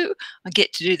undo. I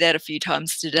get to do that a few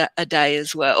times a day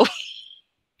as well.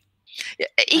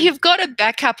 You've got a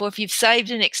backup, or if you've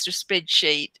saved an extra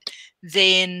spreadsheet,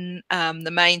 then the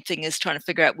main thing is trying to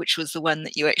figure out which was the one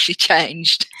that you actually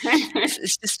changed.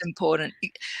 It's just important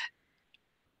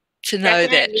to know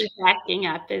Definitely backing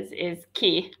up is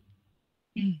key.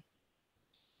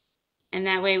 And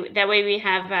that way we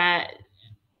have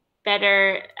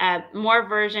better, more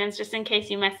versions, just in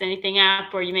case you mess anything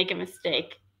up or you make a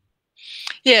mistake.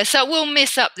 Yeah, so it will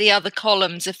mess up the other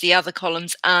columns if the other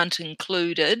columns aren't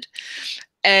included.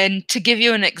 And to give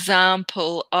you an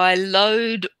example, I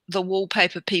load the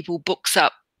Wallpaper People books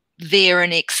up there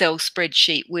in Excel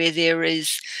spreadsheet where there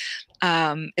is,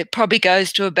 it probably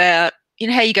goes to about, you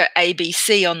know how you go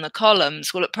ABC on the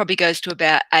columns? Well, it probably goes to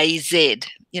about AZ.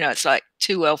 You know, it's like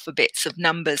 2 alphabets of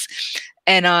numbers.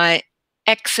 And I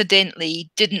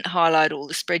accidentally didn't highlight all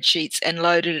the spreadsheets and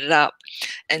loaded it up.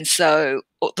 And so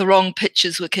the wrong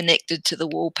pictures were connected to the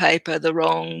wallpaper, the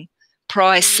wrong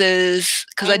prices,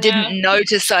 because I didn't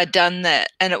notice I'd done that.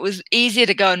 And it was easier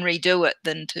to go and redo it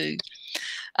than to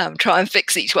try and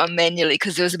fix each one manually,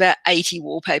 because there was about 80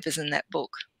 wallpapers in that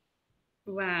book.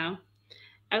 Wow.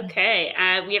 Okay.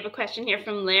 We have a question here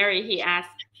from Larry. He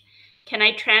asked, can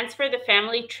I transfer the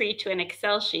family tree to an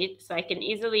Excel sheet so I can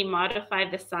easily modify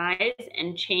the size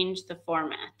and change the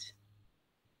format?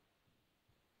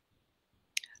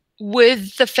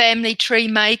 With the family tree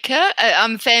maker,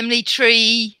 family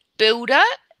tree builder,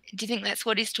 do you think that's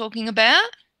what he's talking about?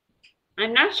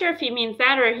 I'm not sure if he means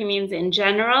that or he means in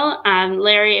general.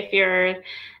 Larry, if you're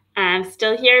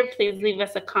still here, please leave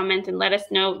us a comment and let us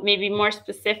know maybe more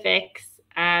specifics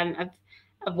of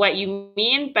what you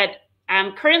mean. But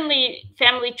currently,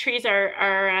 family trees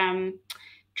are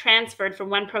transferred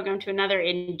from one program to another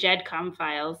in GEDCOM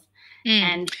files,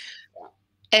 and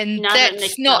not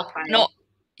that's not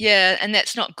yeah, and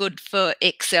that's not good for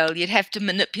Excel. You'd have to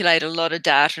manipulate a lot of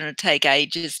data and it'd take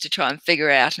ages to try and figure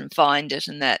out and find it,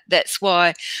 and that's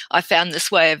why I found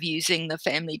this way of using the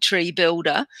family tree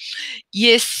builder.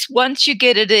 Yes, once you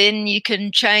get it in, you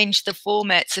can change the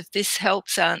formats, if this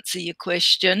helps answer your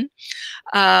question.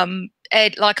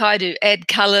 Add, like I do, add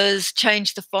colors,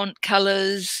 change the font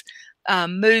colors,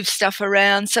 move stuff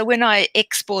around. So when I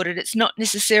export it, it's not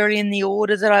necessarily in the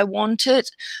order that I want it.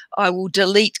 I will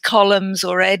delete columns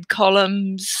or add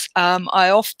columns. I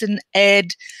often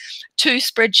add 2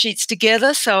 spreadsheets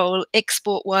together, so I'll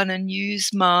export one and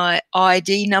use my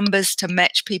ID numbers to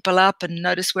match people up and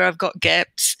notice where I've got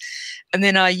gaps. And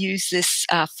then I use this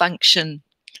function,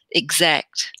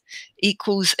 exact,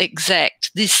 equals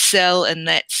exact, this cell and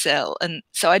that cell. And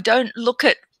so I don't look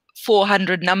at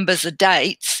 400 numbers of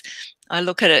dates. I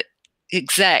look at it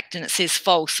exact and it says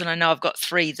false, and I know I've got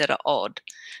 3 that are odd.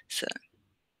 So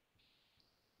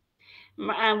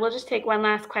we'll just take one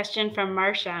last question from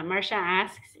Marcia. Marcia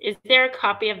asks, is there a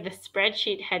copy of the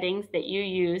spreadsheet headings that you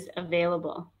use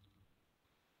available?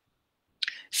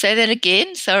 Say that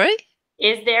again, sorry.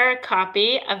 Is there a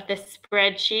copy of the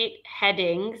spreadsheet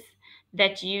headings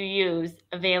that you use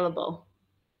available?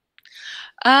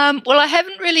 Well, I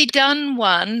haven't really done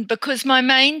one, because my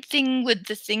main thing with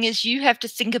the thing is you have to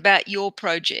think about your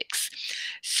projects.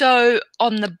 So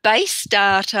on the base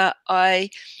data,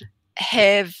 I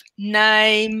have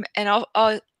name, and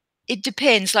it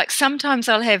depends. Like sometimes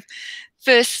I'll have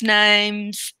first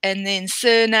names and then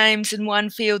surnames in one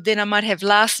field, then I might have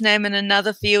last name in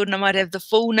another field, and I might have the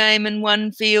full name in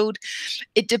one field.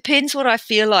 It depends what I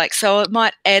feel like. So I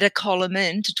might add a column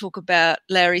in to talk about,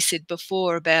 Larry said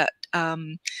before about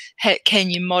can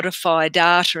you modify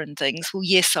data and things? Well,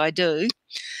 yes, I do.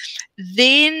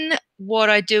 Then what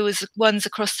I do is ones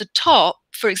across the top.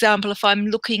 For example, if I'm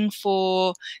looking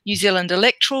for New Zealand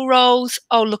electoral rolls,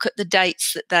 I'll look at the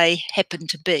dates that they happen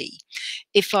to be.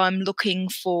 If I'm looking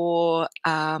for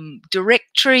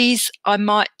directories, I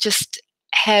might just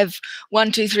have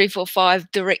 1, 2, 3, 4,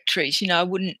 5 directories. You know, I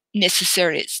wouldn't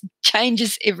necessarily, it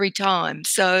changes every time.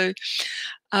 So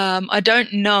I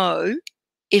don't know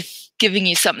if giving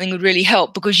you something would really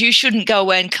help, because you shouldn't go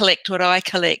away and collect what I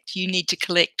collect. You need to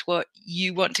collect what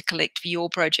you want to collect for your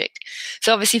project.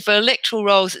 So obviously for electoral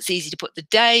rolls, it's easy to put the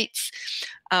dates.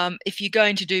 If you're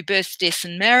going to do births, deaths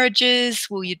and marriages,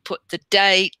 well, you'd put the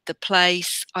date, the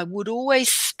place. I would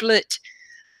always split,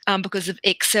 because of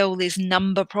Excel, there's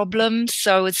number problems.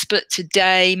 So I would split to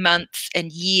day, month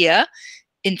and year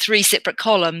in 3 separate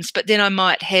columns, but then I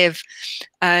might have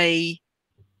a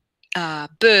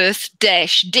birth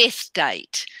dash death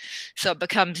date. So it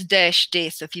becomes dash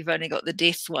death if you've only got the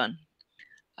death one.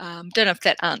 Don't know if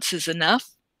that answers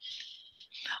enough.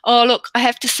 Oh, look, I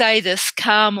have to say this,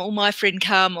 Carmel, my friend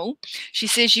Carmel, she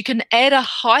says you can add a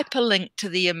hyperlink to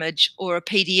the image or a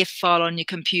PDF file on your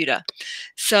computer.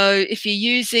 So if you're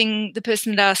using, the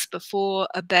person that asked before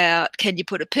about can you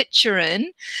put a picture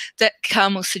in, that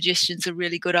Carmel's suggestion is a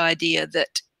really good idea,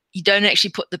 that you don't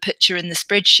actually put the picture in the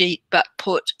spreadsheet, but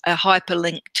put a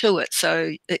hyperlink to it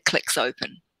so it clicks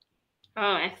open.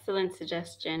 Oh, excellent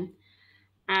suggestion.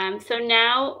 So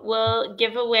now we'll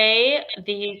give away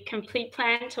the complete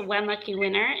plan to one lucky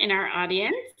winner in our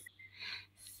audience.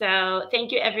 So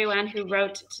thank you everyone who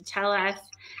wrote to tell us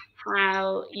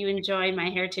how you enjoy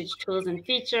MyHeritage tools and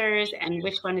features and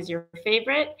which one is your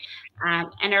favorite.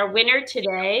 And our winner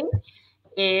today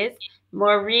is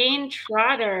Maureen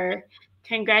Trotter.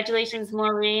 Congratulations,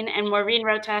 Maureen. And Maureen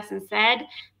wrote to us and said,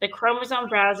 the chromosome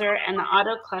browser and the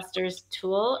auto clusters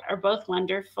tool are both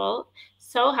wonderful,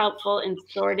 so helpful in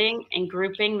sorting and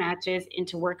grouping matches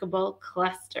into workable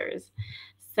clusters.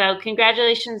 So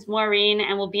congratulations, Maureen,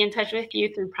 and we'll be in touch with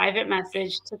you through private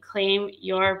message to claim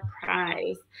your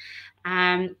prize.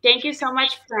 Thank you so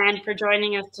much, Fran, for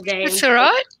joining us today. That's all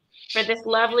right. For this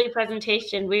lovely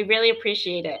presentation. We really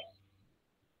appreciate it.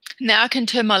 Now I can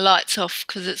turn my lights off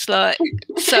because it's like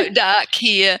so dark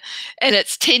here, and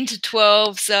it's 10 to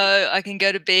 12, so I can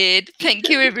go to bed. Thank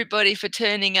you everybody for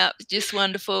turning up. Just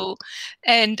wonderful.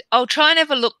 And I'll try and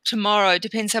have a look tomorrow.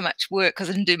 Depends how much work, because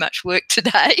I didn't do much work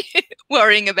today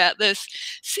worrying about this.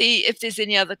 See if there's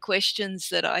any other questions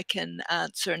that I can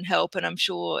answer and help. And I'm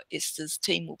sure Esther's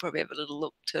team will probably have a little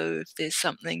look too if there's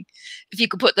something. If you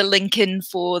could put the link in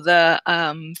for the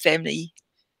family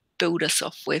builder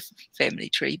software, family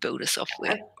tree builder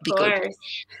software. Of course.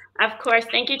 Of course.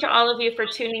 Thank you to all of you for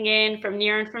tuning in from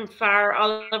near and from far,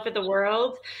 all over the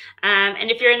world.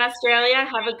 And if you're in Australia,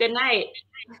 have a good night.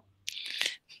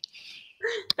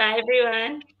 Bye,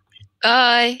 everyone.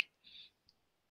 Bye.